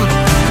down.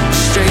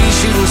 Straight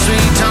shooting,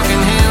 sweet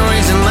talking,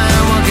 hell-raising,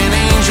 line-walking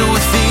angel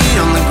with feet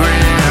on the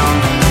ground.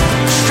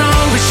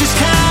 Strong, but she's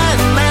kind,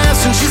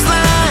 laughs when she's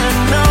lying,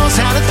 knows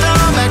how to throw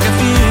back a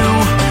few.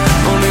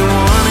 Only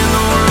one in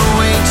the world,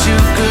 way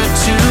too good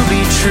to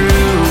be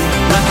true.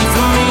 Lucky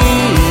for me,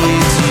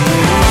 it's you.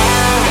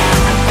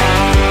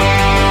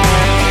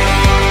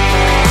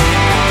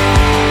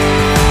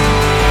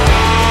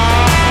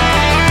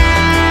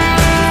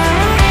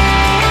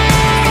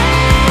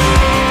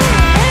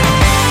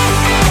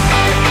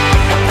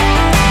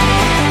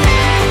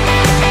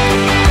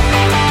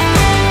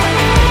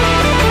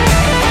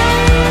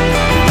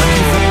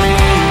 Lucky for me.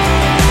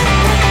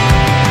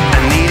 I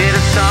needed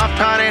a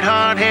soft-hearted,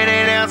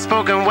 hard-headed,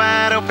 outspoken,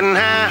 wide-open,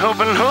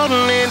 high-hoping,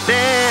 holding it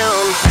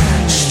down.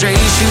 Straight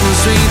shooting,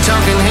 sweet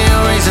talking,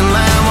 hell-raising,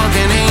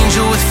 line-walking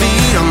angel with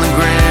feet on the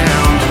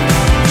ground.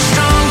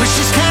 Strong, but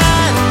she's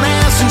kind,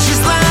 laughs when she's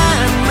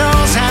lying,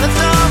 knows how to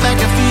throw back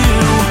a few.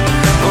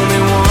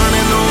 Only one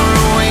in the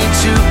world, way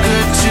too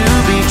good to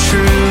be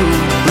true.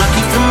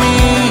 Lucky for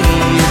me,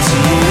 it's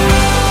you.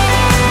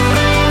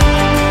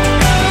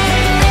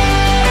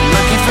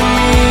 Lucky for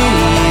me,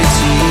 it's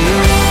you.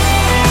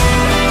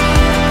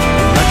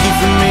 Lucky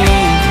for me,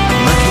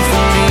 lucky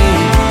for me.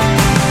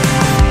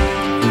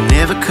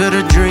 Never could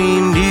have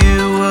dreamed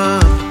you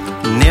up,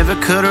 never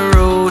could have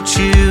wrote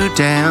you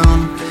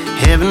down.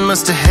 Heaven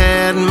must have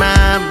had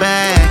my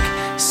back,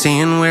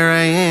 seeing where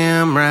I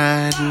am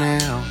right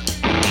now.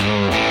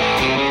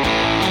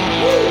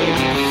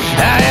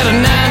 I had a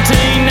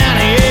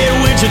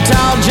 1998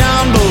 Wichita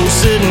John Bull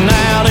sitting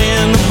out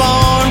in the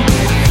barn.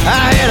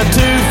 I had a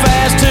too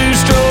fast,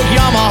 two-stroke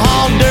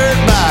Yamaha dirt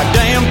bike.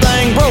 Damn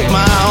thing broke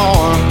my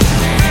arm.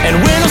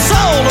 And when I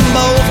sold them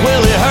both,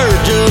 well, it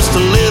hurt just a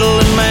little.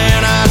 And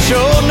man, I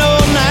sure know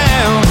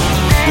now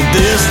that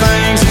there's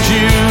things that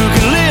you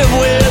can live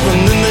with,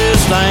 and then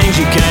there's things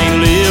you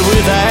can't live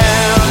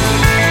without.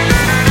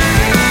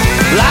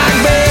 Like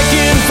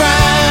bacon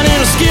frying in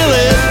a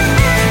skillet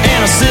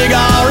and a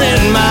cigar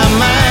in my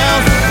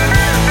mouth,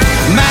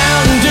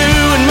 Mountain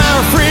Dew in my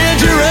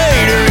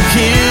refrigerator,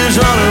 kids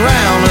running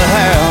around the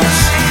house,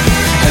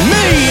 and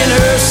me and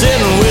her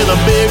sitting with a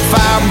big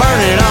fire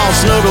burning, all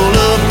snuggled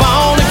up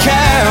on the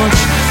couch.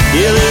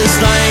 Yeah, there's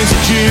things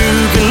that you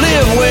can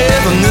live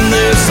with, and then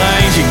there's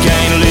things you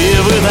can't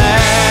live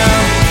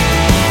without.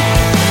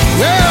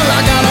 Well,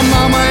 I got a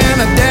mama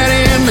and a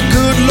daddy and the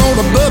good Lord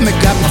above me,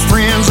 got my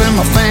friends and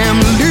my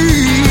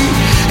family,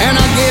 and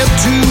I get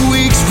 2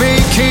 weeks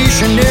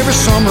vacation every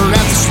summer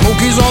at the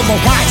Smokies or the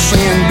White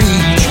Sand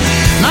Beach.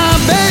 My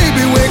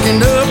baby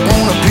waking up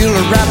on a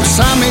pillar right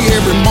beside me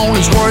every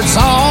morning's what it's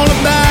all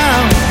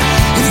about.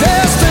 If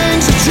there's things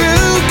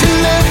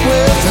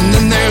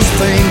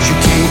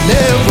can't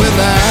live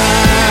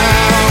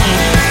without.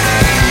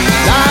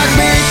 Like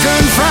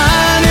bacon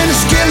frying in a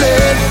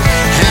skillet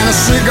and a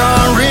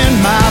cigar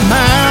in my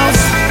mouth.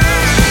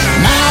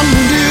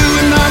 Mountain Dew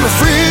in my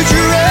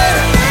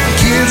refrigerator,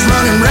 kids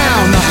running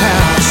round the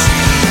house.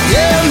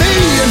 Yeah, me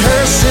and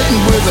her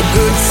sitting with a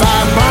good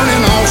fire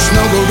burning, all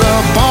snuggled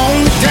up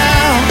on the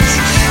couch.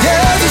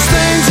 Yeah, there's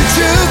things that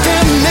you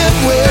can live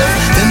with,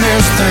 then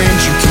there's things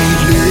you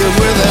can't live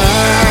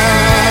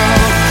without.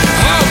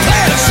 I'll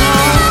play a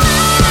song.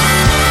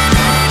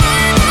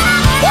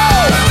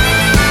 Whoa!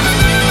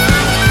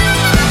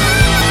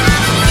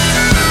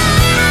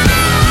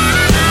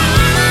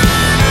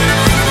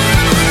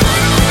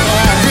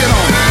 Oh, get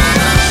on.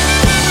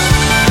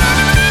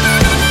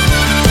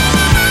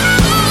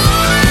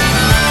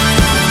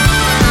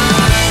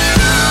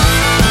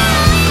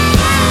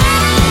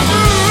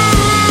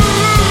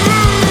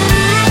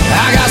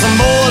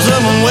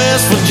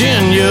 West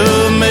Virginia,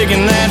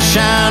 making that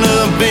shine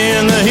up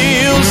in the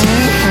hills.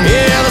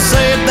 Yeah, they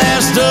say if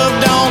that stuff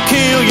don't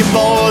kill you,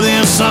 boy,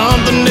 then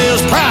something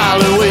else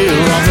probably will.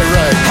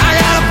 I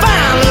got a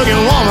fine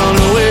looking woman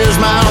who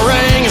wears my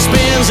ring and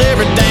spins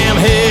every damn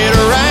head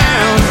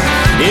around.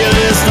 Yeah,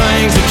 there's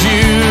things that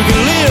you can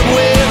live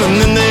with, and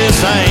then there's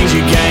things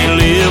you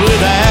can't live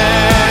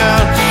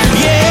without.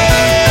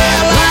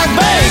 Yeah, like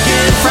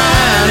bacon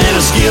frying in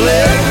a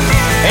skillet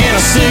and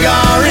a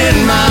cigar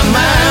in my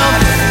mouth.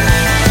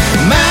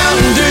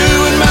 Mountain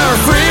Dew in my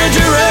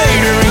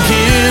refrigerator and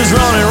kids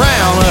running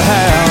around the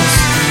house.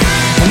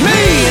 And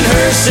me and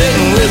her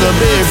sitting with a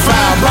big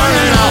fire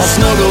burning, all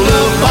snuggled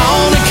up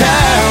on the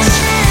couch.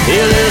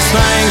 Yeah, there's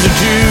things that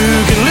you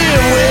can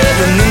live with,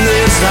 and then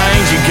there's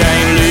things you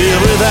can't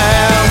live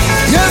without.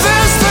 Yeah,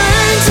 there's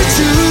things that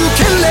you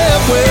can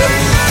live with,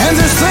 and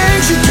there's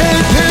things you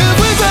can't live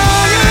without.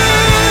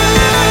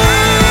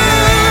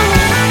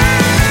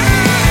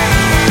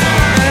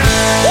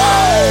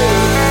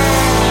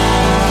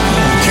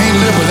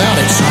 Live without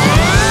it, son.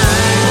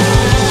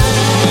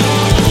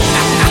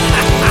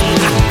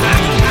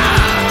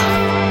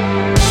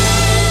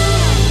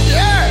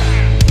 Yeah.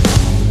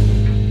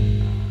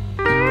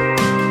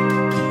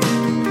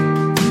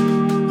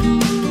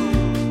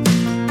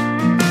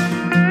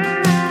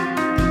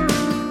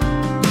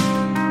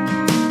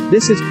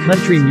 This is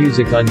Country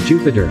Music on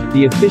Jupiter,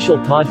 the official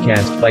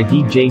podcast by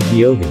DJ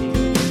Giove.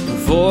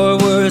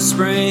 Forward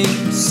spring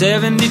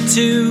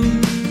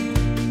 72.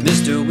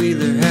 Mr.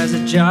 Wheeler has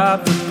a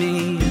job for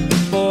me and the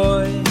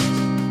boys.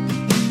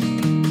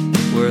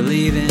 We're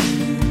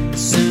leaving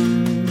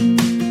soon.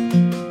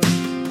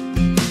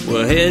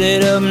 We're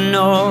headed up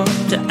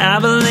north to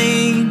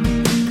Abilene.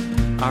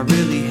 I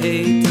really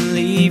hate to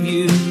leave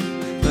you,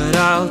 but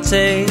I'll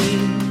take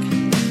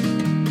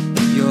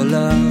your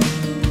love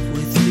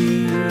with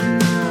me.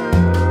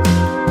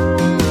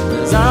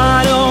 'Cause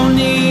I don't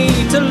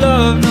need to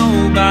love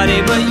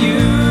nobody but you.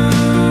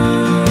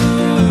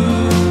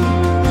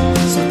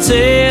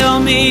 Tell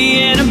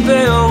me,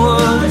 Annabelle,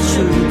 what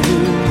should we do?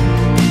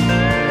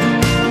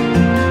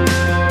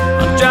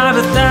 I'll drive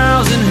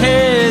 1,000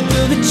 head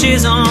through the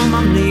Chisholm.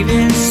 I'm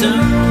leaving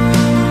soon,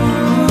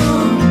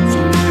 so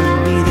marry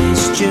me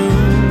this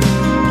June.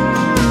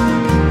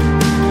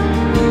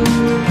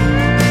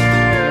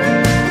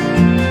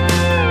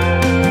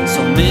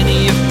 So many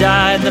have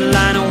died, the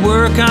line of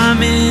work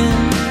I'm in.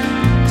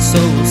 So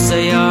we'll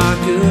say our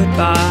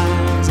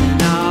goodbyes,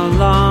 and how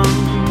long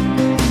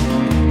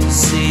to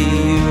see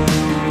you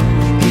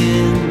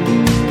again.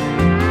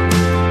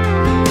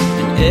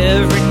 And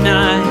every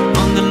night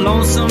on the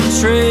lonesome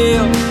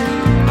trail,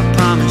 I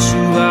promise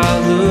you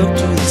I'll look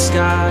to the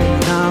sky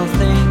and I'll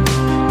think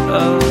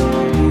of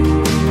you,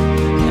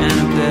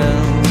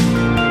 Annabelle.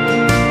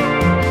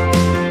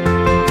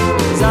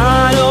 'Cause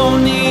I don't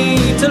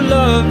need to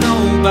love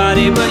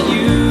nobody but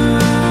you.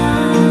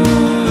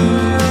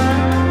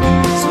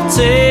 So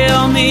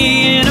tell me,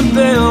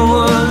 Annabelle,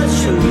 what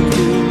should we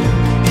do?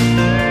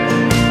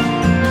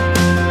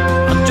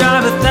 I'll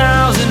drive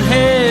 1,000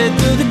 head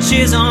through the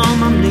Chisholm.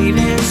 I'm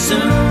leaving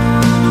soon,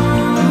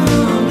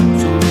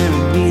 so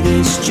marry me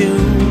this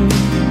June.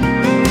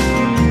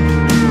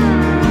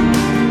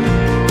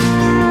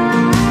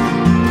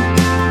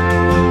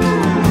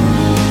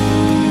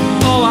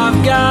 Oh, I've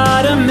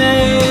gotta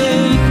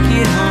make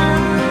it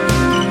home,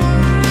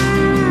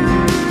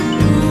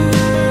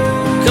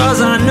 'cause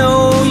I know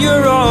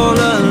you're all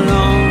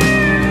alone.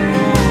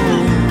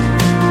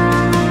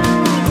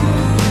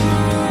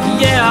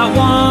 Yeah, I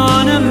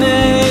wanna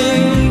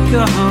make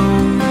a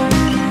home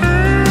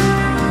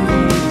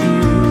with you.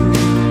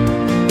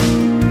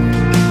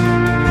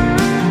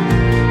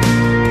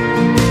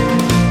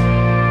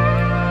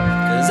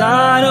 'Cause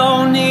I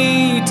don't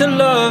need to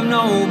love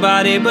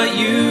nobody but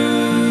you.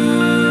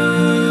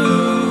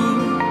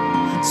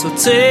 So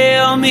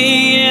tell me,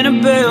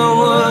 Annabelle,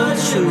 what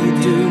should we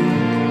do?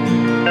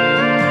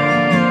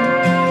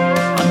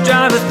 I'll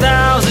drive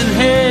 1,000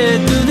 head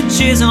through the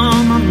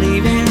Chisholm. I'm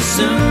leaving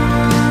soon,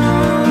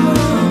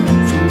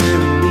 so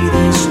marry me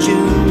this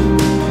June.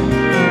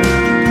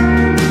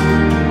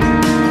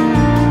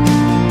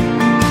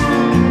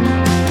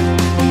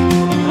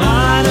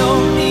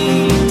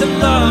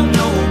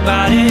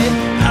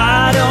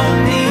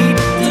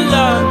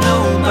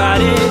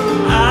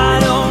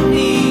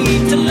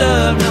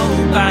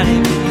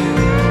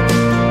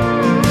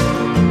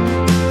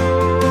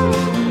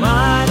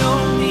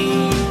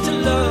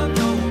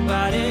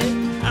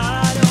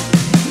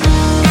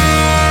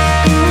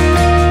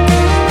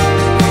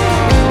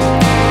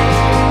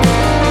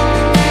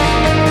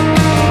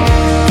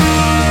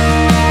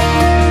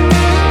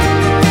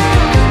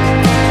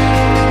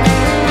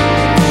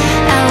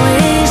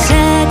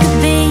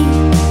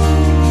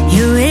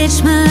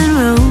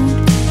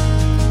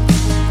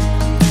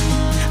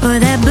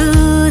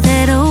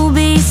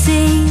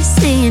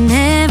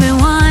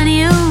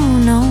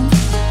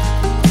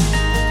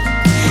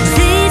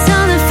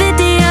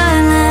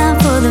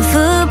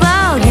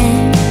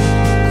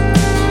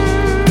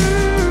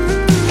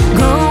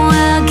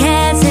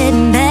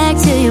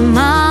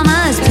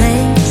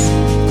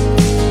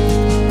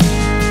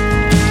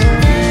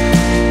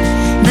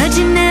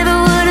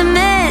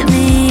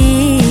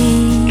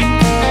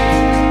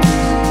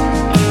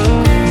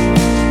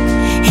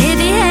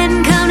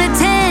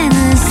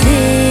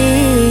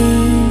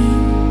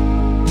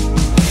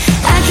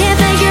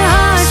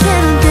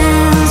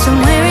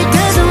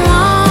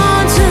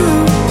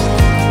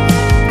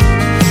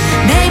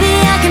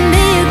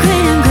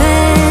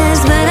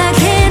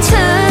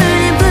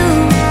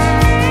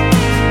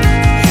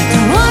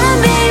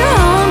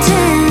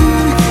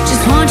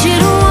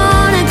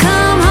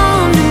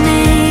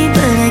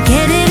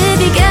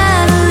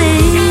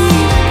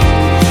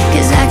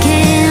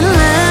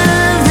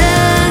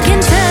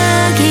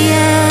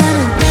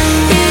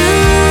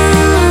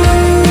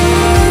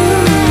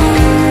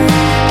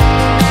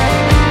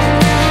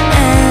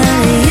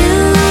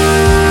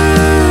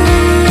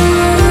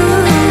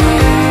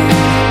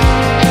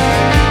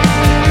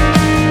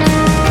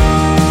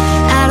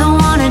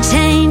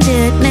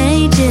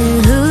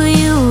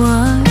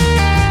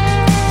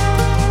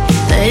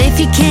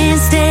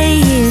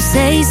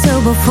 say so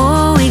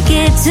before we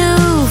get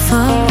too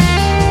far.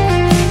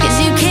 'Cause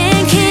you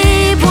can't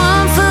keep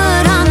one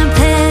foot on the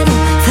pedal,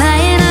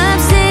 flying up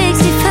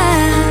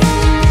 65,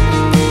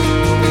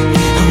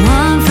 and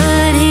one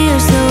foot here,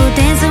 so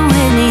dancing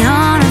with me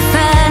on a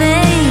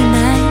Friday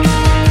night.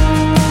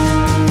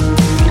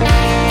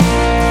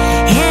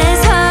 Yeah,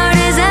 as hard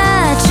as I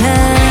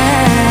try,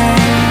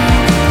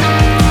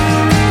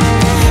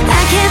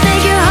 I can't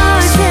make your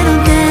heart settle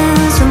down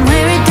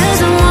somewhere it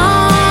doesn't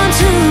want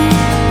to.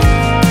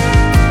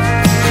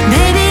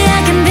 Maybe I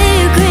can be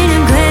your green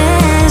and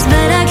grass,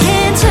 but I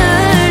can't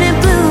turn it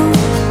blue.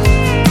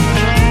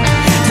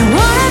 Don't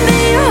wanna be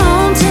your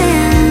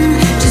hometown,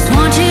 just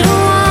want you to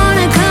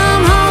wanna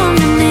come home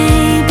to me.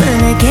 But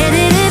I get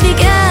it if you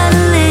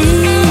gotta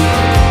leave,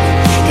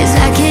 'cause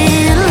I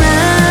can't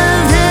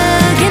love the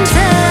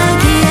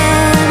Kentucky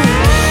out of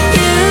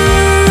you.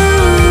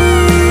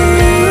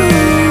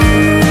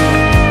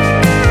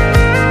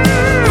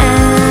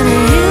 Out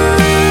of you.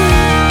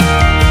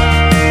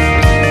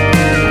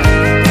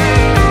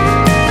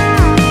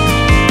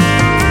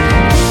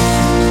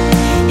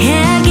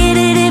 Yeah, I get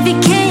it if you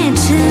can't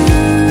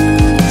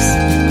choose,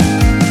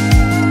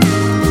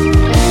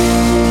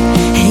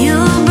 and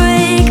you'll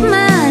break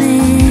mine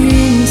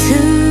in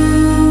two.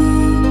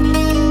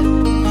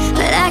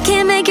 But I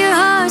can't make your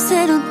heart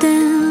settle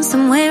down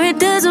somewhere it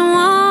doesn't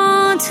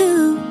want to.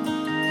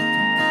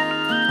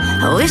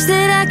 I wish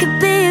that I could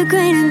be your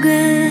green and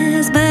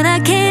grass, but I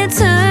can't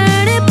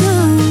turn it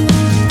blue.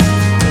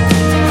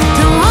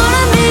 Don't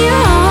wanna be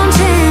your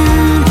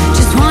hometown,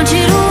 just want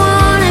you to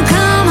wanna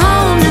come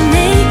home to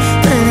me.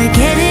 But I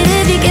get it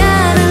if you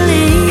gotta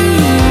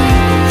leave,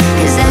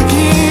 'cause I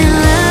can't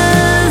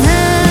love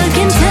the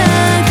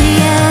Kentucky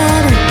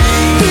out of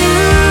you.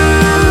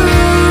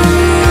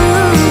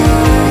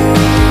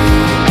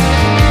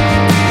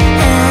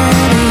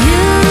 Out of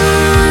you.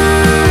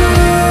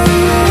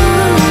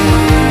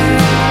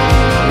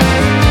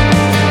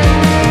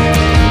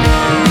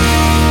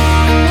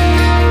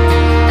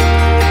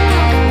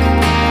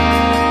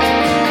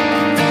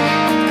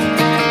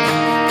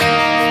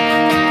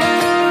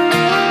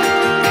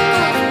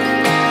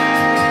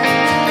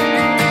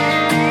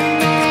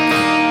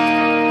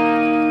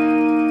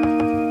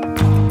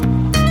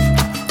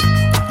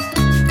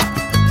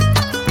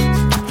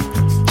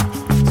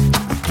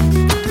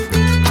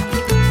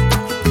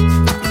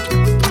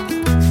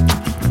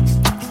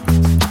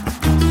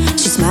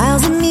 She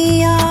smiles at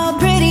me all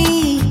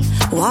pretty,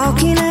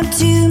 walking up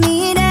to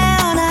me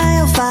down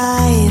aisle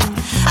 5.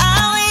 I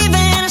wave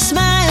and I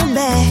smile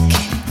back,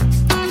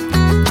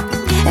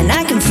 and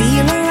I can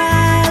feel her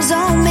eyes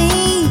on me.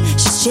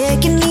 She's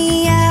checking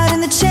me out in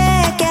the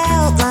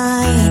checkout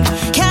line,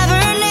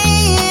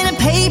 Cabernet in a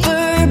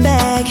paper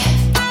bag.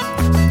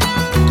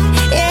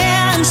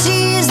 Yeah, and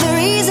she's the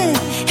reason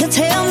he'll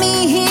tell me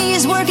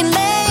he's working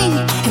late,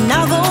 and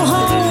I'll go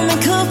home and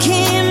cook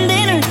him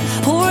dinner,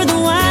 pour the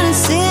wine and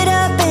sit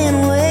up and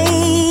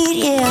wait.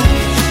 Yeah,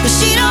 but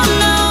she don't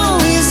know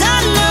is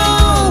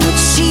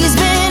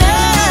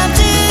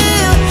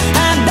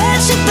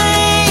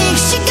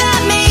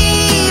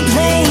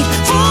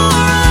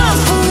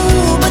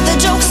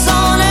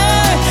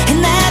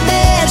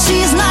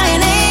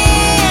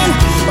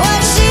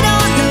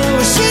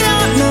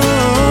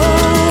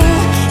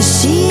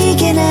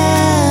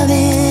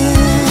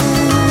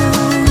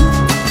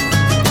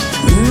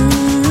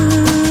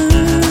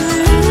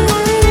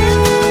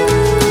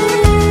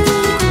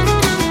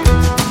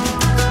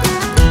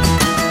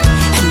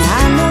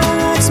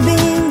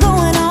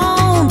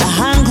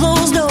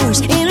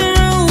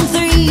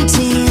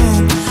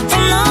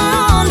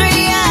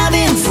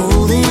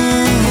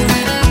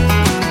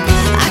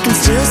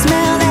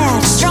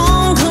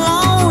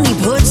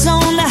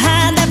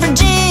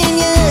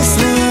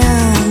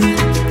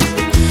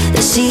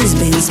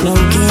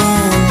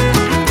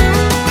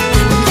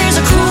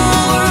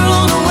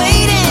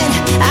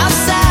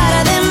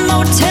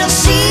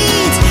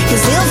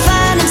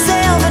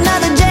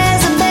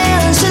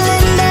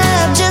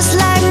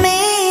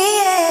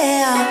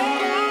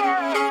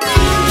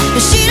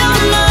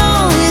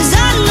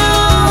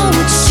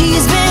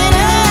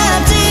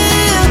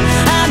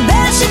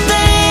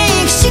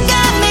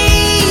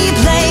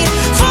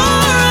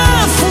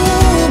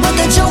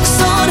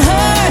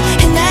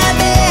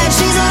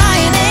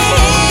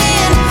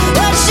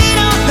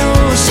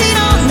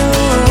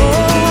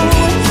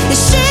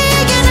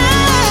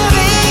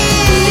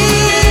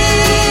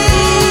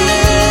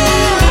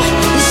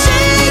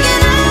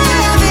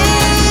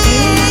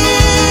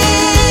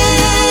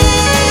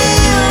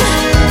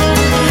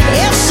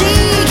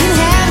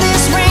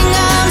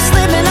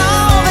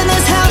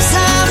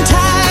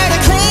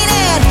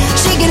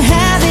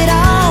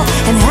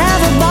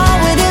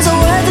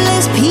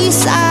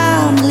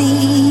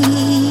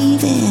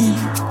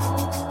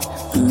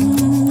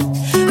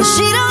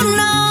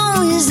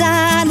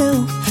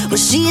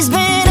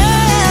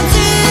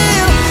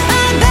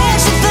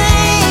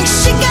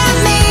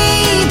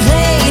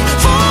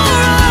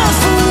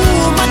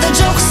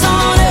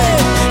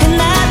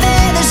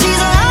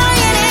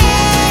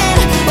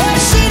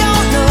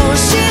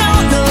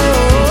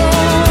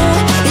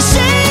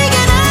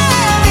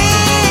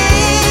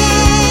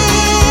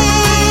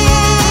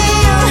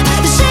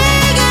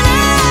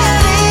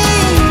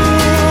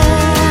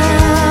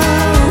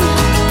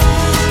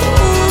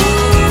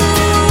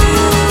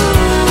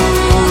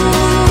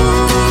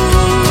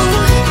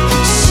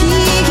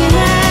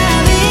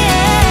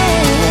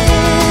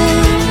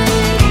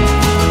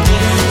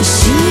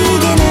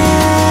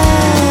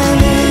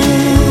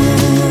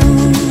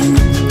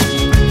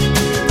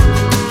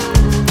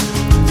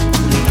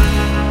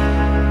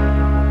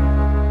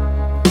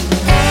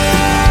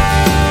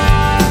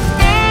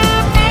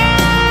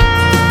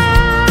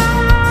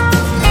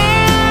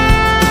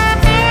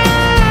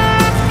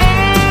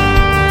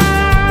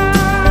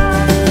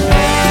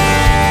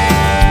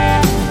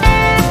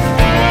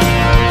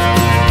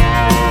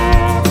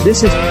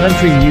This is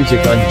Country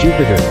Music on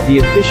Jupiter, the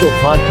official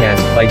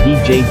podcast by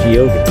DJ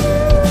Giove.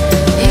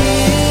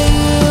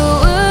 You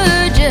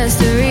were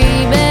just a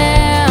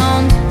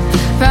rebound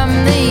from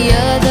the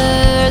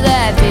other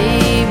that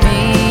beat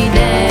me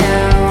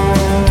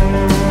down.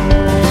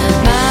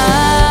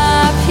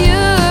 My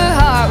pure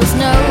heart was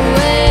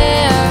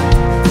nowhere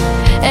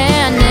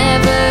and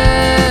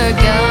never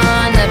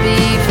gonna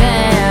be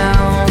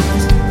found.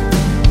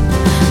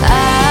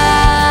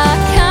 I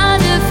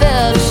kind of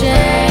felt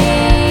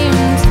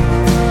ashamed,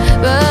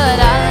 but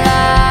I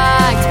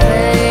liked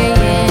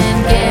playing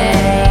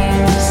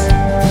games.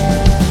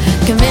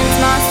 Convince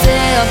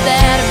myself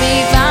that I'd be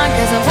fine,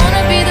 'cause I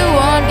wanna be the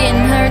one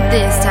getting hurt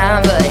this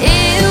time. But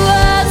it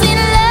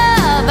wasn't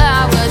love,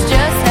 I was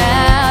just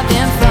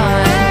having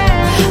fun.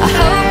 I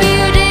hope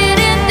you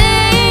didn't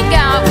think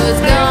I was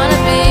gonna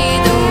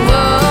be the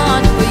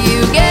one. Well,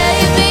 you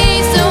gave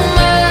me so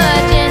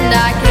much and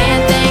I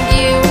can't thank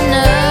you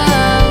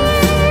enough.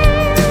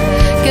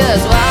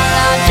 'Cause while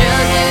I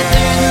drug you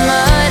through the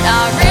mud,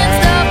 I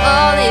rinsed off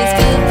all this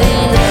filthy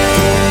love.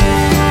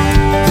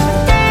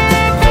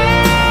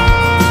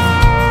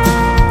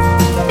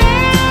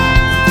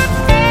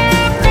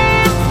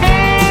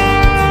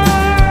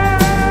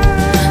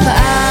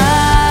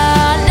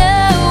 I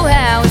know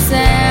how it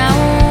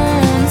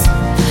sounds,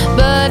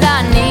 but I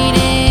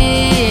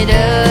needed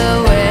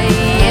a way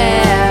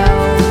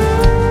out.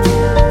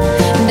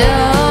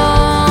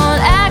 Don't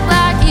act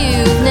like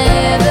you've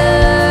never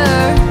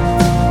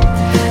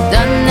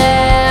done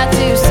that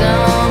to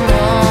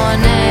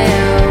someone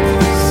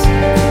else.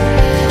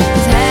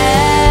 'Cause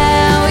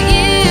how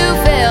you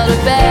felt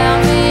about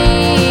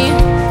me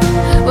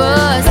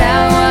was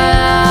how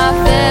I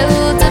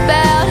felt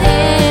about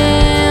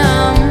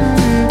him.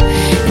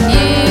 And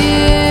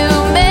you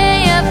may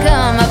have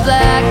come up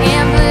black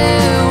and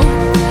blue,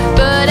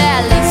 but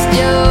at least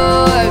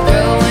you're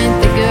growing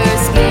thicker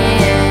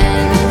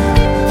skin.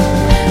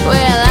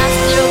 Well, I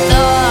still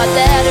thought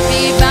that'd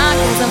be fine,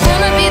 'cause I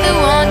wanna be the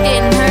one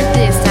getting hurt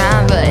this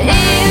time. But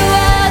it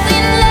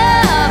wasn't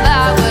love,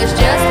 I was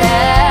just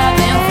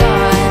having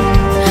fun.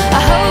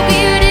 I hope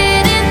you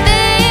didn't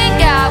think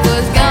I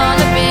was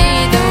gonna be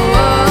the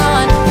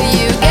one. But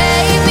you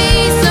gave me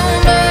so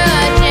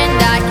much and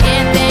I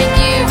can't thank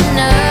you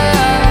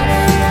enough.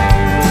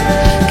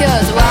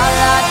 'Cause while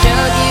I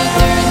drug you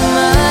through the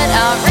mud,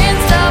 I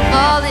rinsed off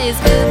all this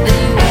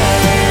filthy love.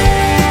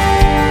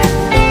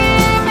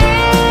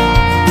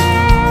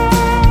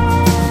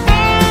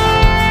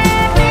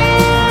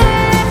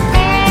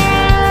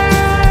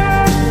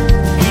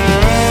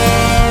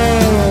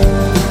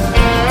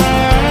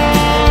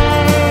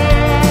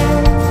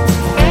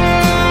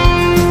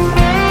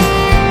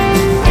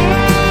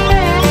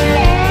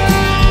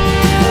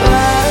 Well,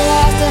 I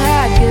lost, I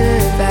had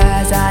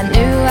goodbyes, I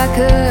knew I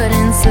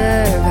couldn't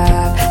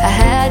survive. I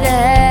had to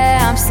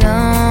have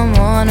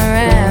someone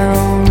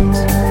around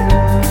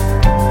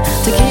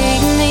to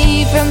keep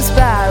me from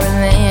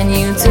spiraling.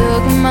 You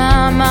took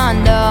my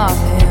mind off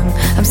him.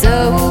 I'm so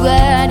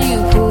glad you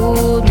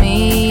pulled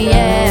me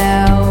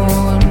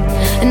out.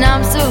 And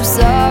I'm so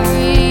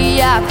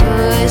sorry I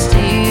pushed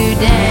you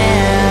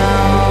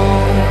down.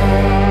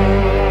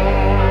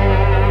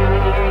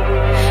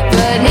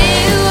 But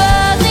it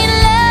wasn't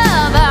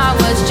love, I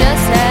was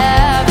just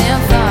having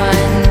fun.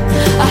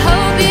 I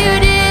hope you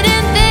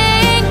didn't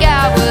think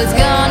I was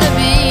gonna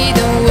be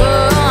the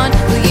one.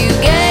 Well, you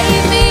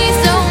gave me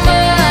so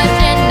much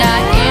and I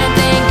can't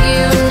thank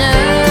you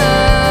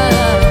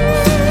enough.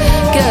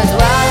 'Cause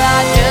while I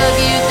drug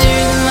you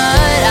through the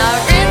mud, I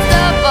rinsed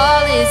up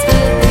all this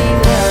filthy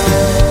love.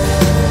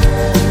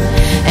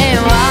 And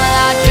while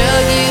I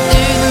drug you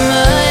through the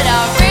mud,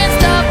 I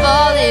rinsed up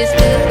all this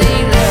filthy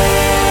love.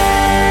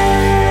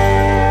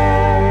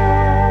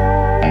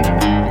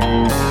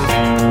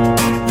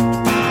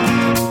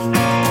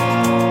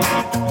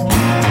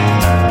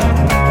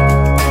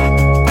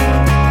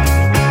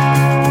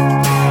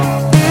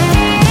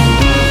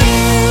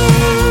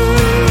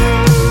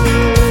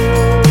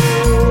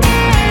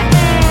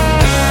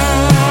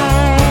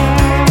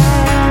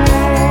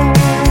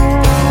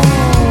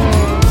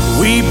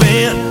 We've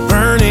been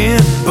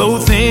burning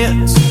both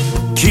ends,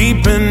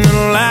 keeping the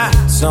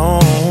lights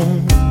on.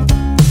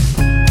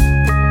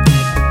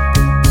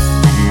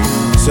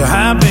 So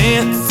I've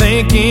been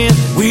thinking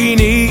we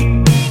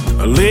need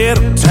a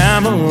little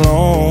time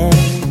alone.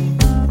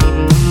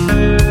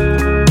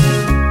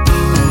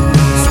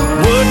 So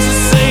what you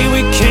say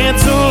we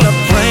cancel our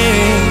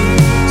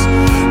plans?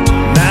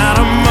 Tonight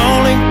I'm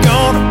only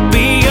gonna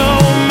be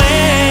your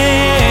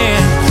man.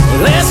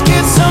 Let's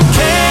get some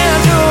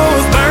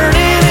candles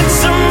burning and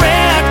some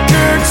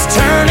records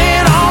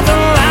turning, all the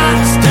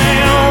lights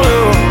down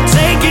low.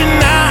 Take it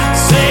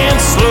nice and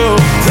slow.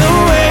 The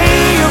way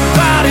your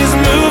body's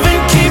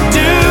moving, keep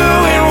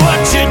doing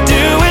what you're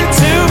doing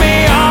to me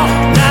all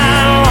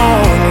night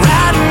long.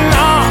 Riding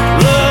on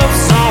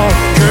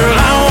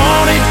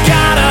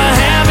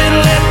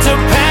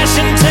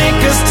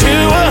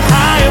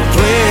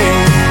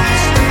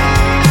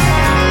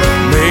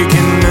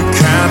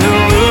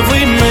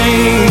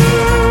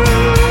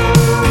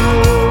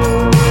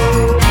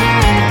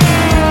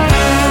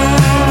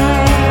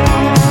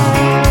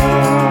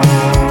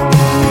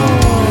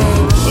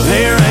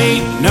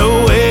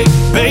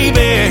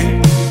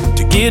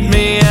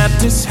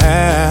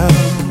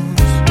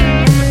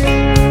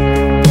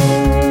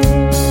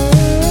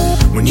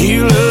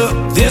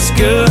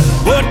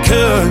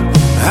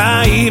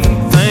I even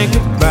think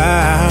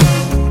about.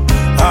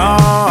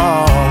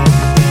 Oh,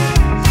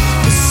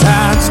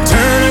 besides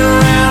turning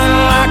around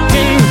and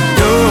locking the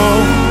door,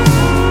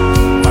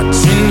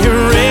 watching your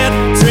red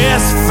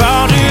dress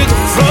fall to the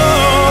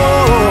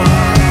floor.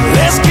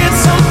 Let's get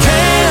some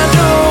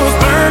candles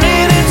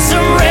burning and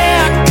some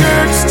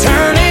records,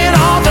 turning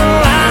all the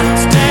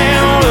lights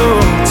down low,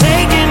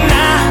 take it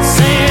nice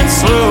and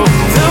slow.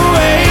 The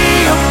way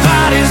your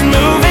body's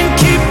moving,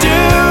 keep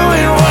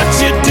doing what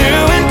you're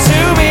doing to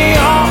me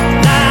all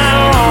night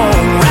long,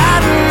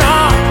 writing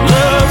our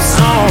love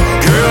song.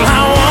 Girl,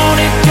 I want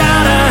it,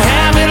 gotta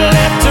have it,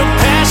 let the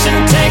passion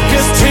take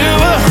us to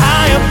a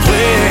higher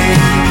place,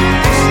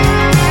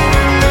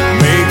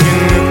 making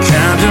the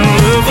kind of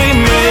love we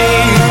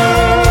made,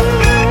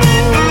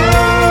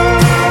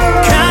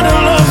 kind of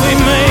love we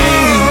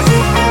made.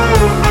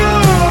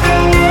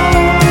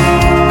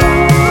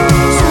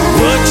 So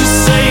what you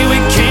say we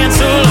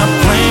cancel our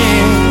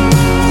plans?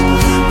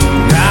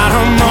 Tonight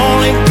I'm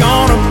only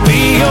gonna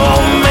be your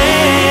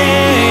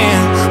man.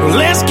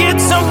 Let's get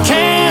some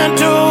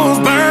candles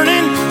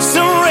burning,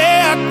 some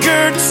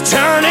records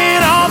turning,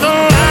 all the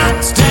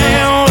lights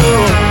down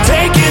low,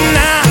 take it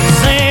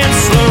nice and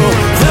slow.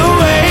 The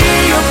way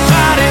your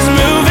body's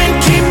moving,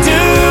 keep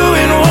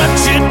doing what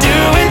you're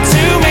doing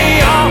to me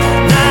all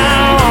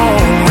night long,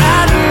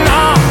 writing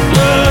our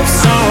love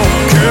song.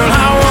 Girl,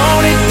 I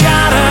want it,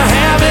 gotta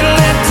have it,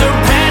 let the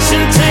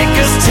passion take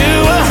us to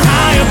a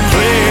higher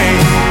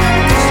place.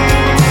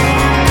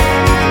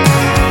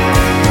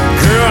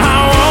 Girl, I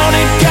want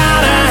it,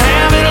 gotta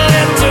have it,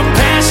 let the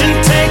passion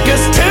take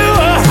us to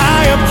a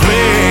higher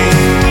place,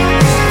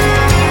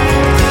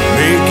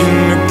 making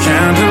the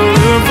kind of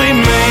love we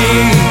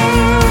made,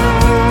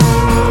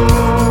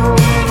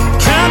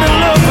 kind of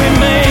love we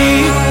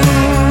made,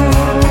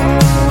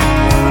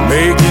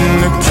 making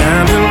the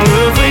kind of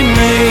love we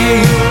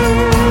made.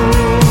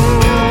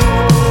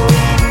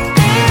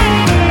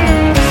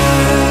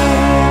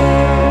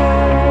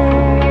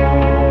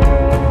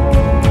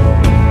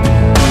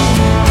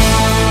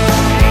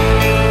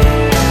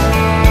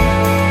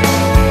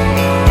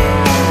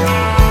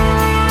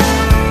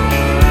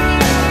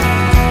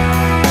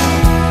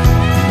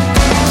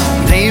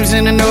 Leaves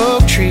in an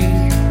oak tree,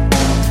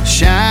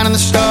 shining the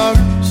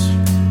stars,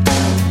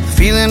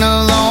 feeling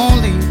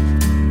lonely.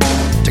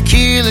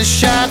 Tequila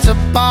shots up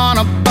on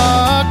a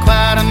bar,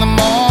 quiet in the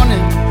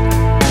morning,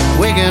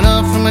 waking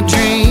up from a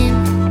dream,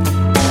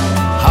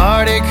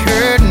 heartache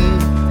hurting.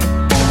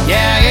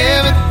 Yeah,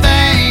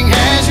 everything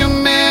has your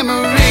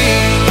memory.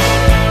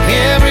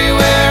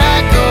 Everywhere I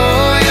go,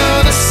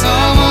 you're the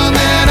someone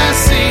that I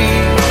see.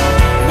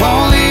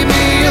 Won't leave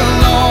me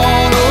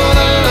alone. Oh,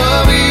 the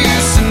love we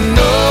used to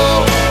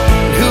know,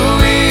 who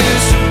we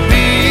used to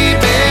be.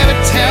 Baby,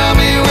 tell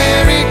me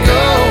where it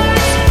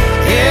goes.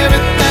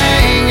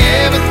 Everything,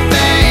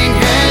 everything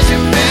has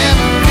your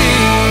memory.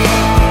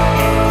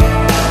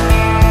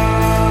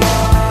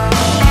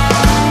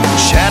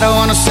 Shadow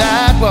on a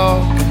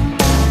sidewalk,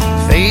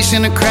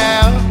 facing a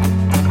crowd,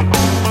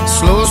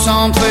 slow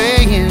song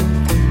playing,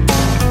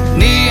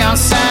 neon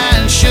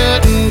sign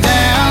shutting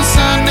down.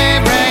 Sunday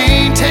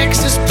rain,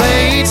 Texas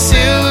plate,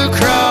 silver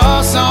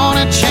cross on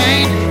a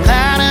chain,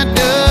 line of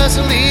dust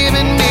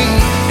leaving me.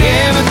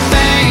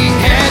 Everything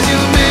has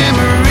your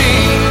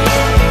memory.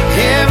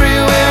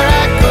 Everywhere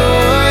I go,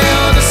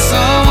 you're the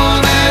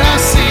someone that I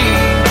see.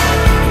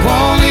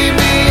 Won't leave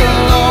me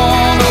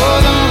alone. Oh,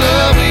 the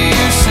love we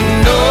used to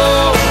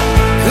know,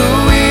 who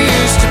we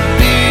used to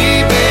be.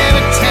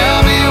 Baby, tell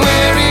me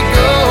where it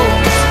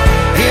goes.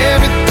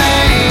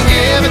 Everything,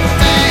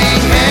 everything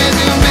has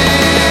your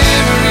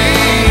memory.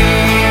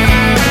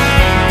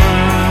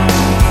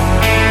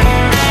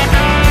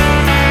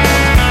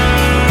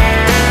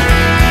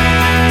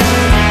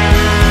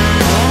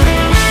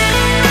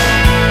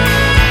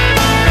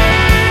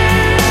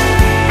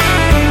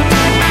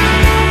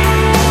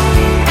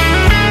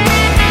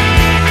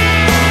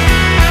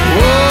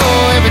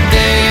 Whoa, every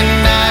day and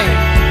night,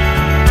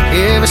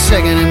 every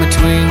second in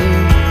between.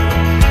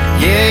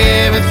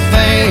 Yeah,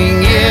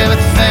 everything,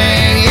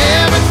 everything,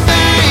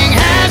 everything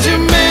has your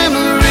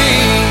memory.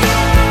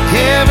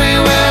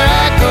 Everywhere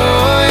I go,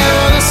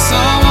 you're the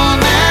someone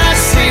that I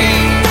see.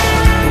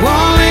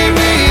 Won't leave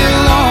me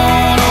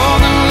alone. All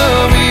the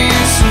love we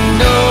used to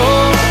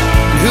know,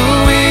 who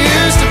we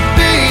used to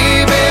be.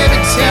 Baby,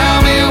 tell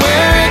me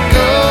where it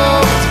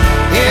goes.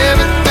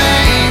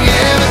 Everything,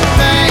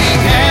 everything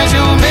has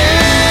your memory.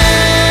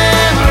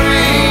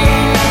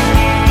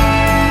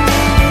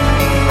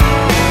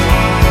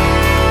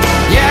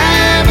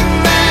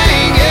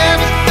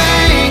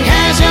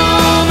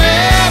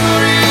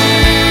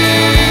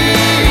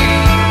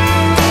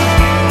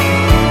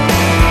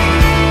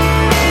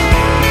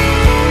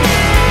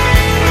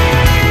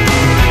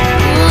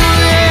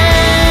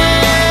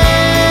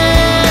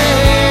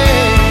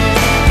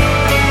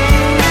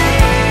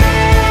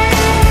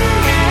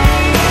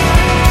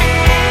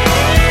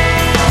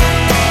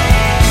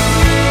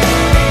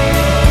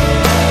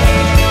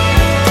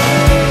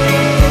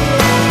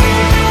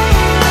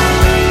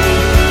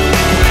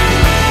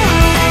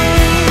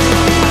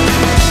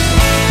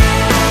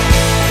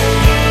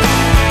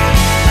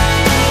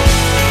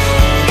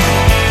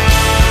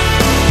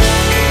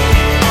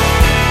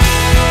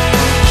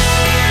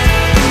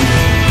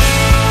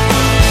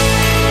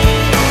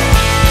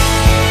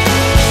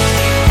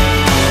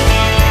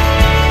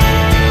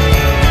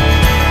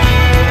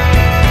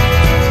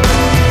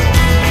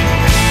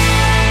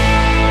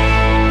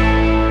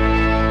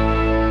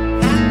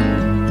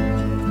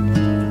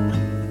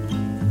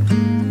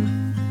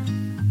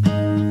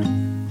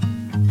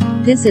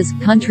 This is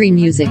Country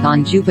Music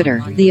on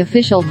Jupiter, the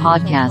official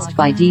podcast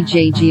by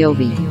DJ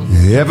Giove.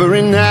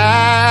 Every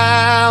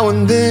now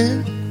and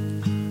then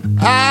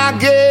I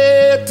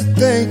get to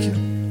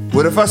thinking,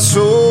 what if I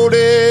sold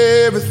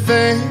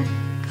everything?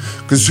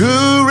 'Cause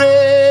who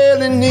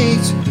really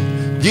needs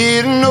it?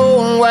 Get an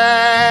old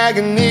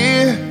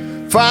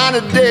Wagoneer, find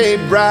a day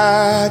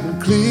bright and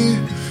clear.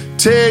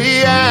 Tell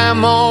you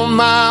I'm on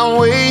my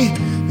way.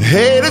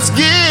 Hey, let's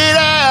get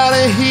out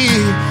of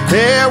here.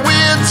 Yeah,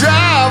 we'll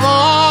drive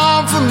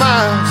on for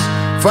miles,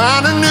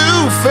 find a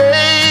new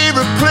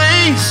favorite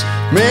place.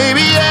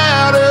 Maybe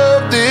out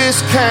of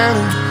this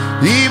county,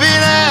 even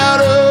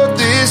out of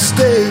this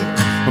state.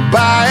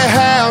 Buy a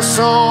house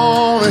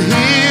on a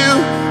hill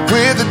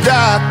with a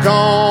dock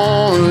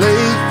on a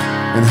lake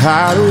and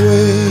hide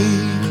away.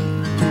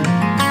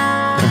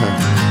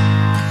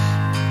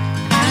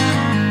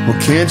 Well,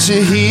 can't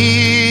you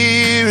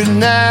hear it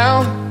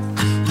now?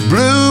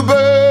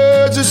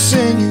 Bluebirds are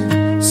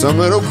singing some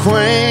little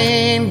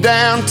quaint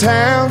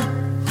downtown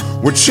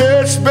where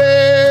church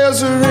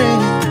bells are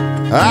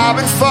ringing. I've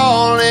been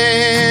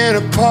falling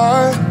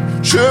apart,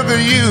 sure could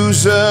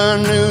use a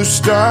new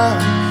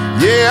start.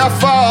 Yeah, I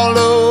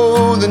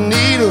follow the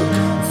needle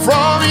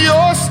from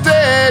your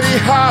steady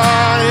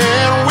heart,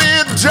 and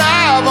we'll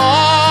drive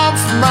on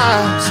for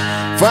miles,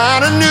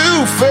 find a new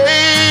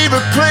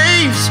favorite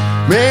place.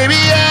 Maybe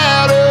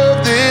out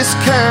of this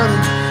county,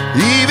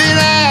 even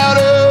out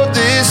of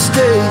this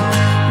state.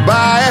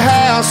 Buy a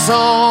house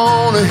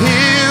on a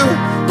hill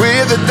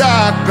with a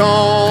dock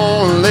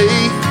on a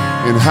lake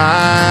and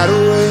hide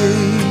away.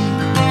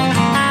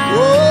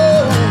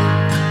 Whoa.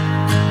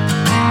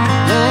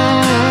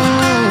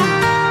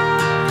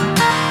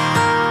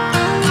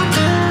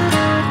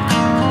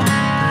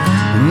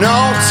 No,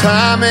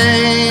 time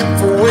ain't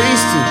for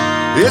wasting,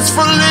 it's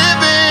for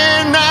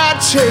living, not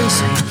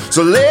chasing.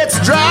 So let's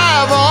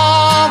drive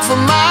on for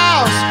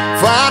miles,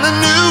 find a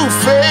new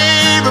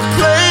favorite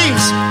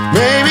place.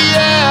 Maybe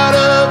out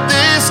of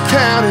this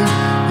county,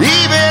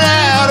 even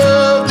out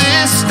of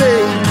this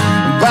state.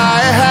 Buy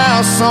a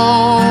house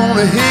on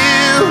a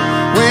hill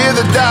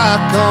with a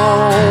dock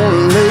on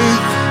a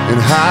lake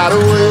and hide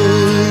away.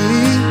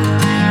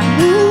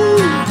 Woo.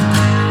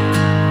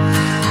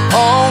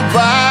 Oh,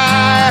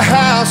 buy a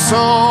house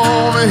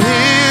on a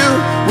hill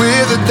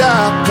with a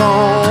dock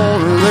on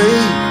a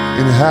lake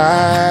and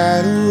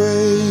hide away.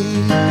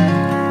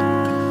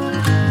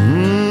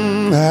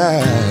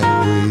 Hide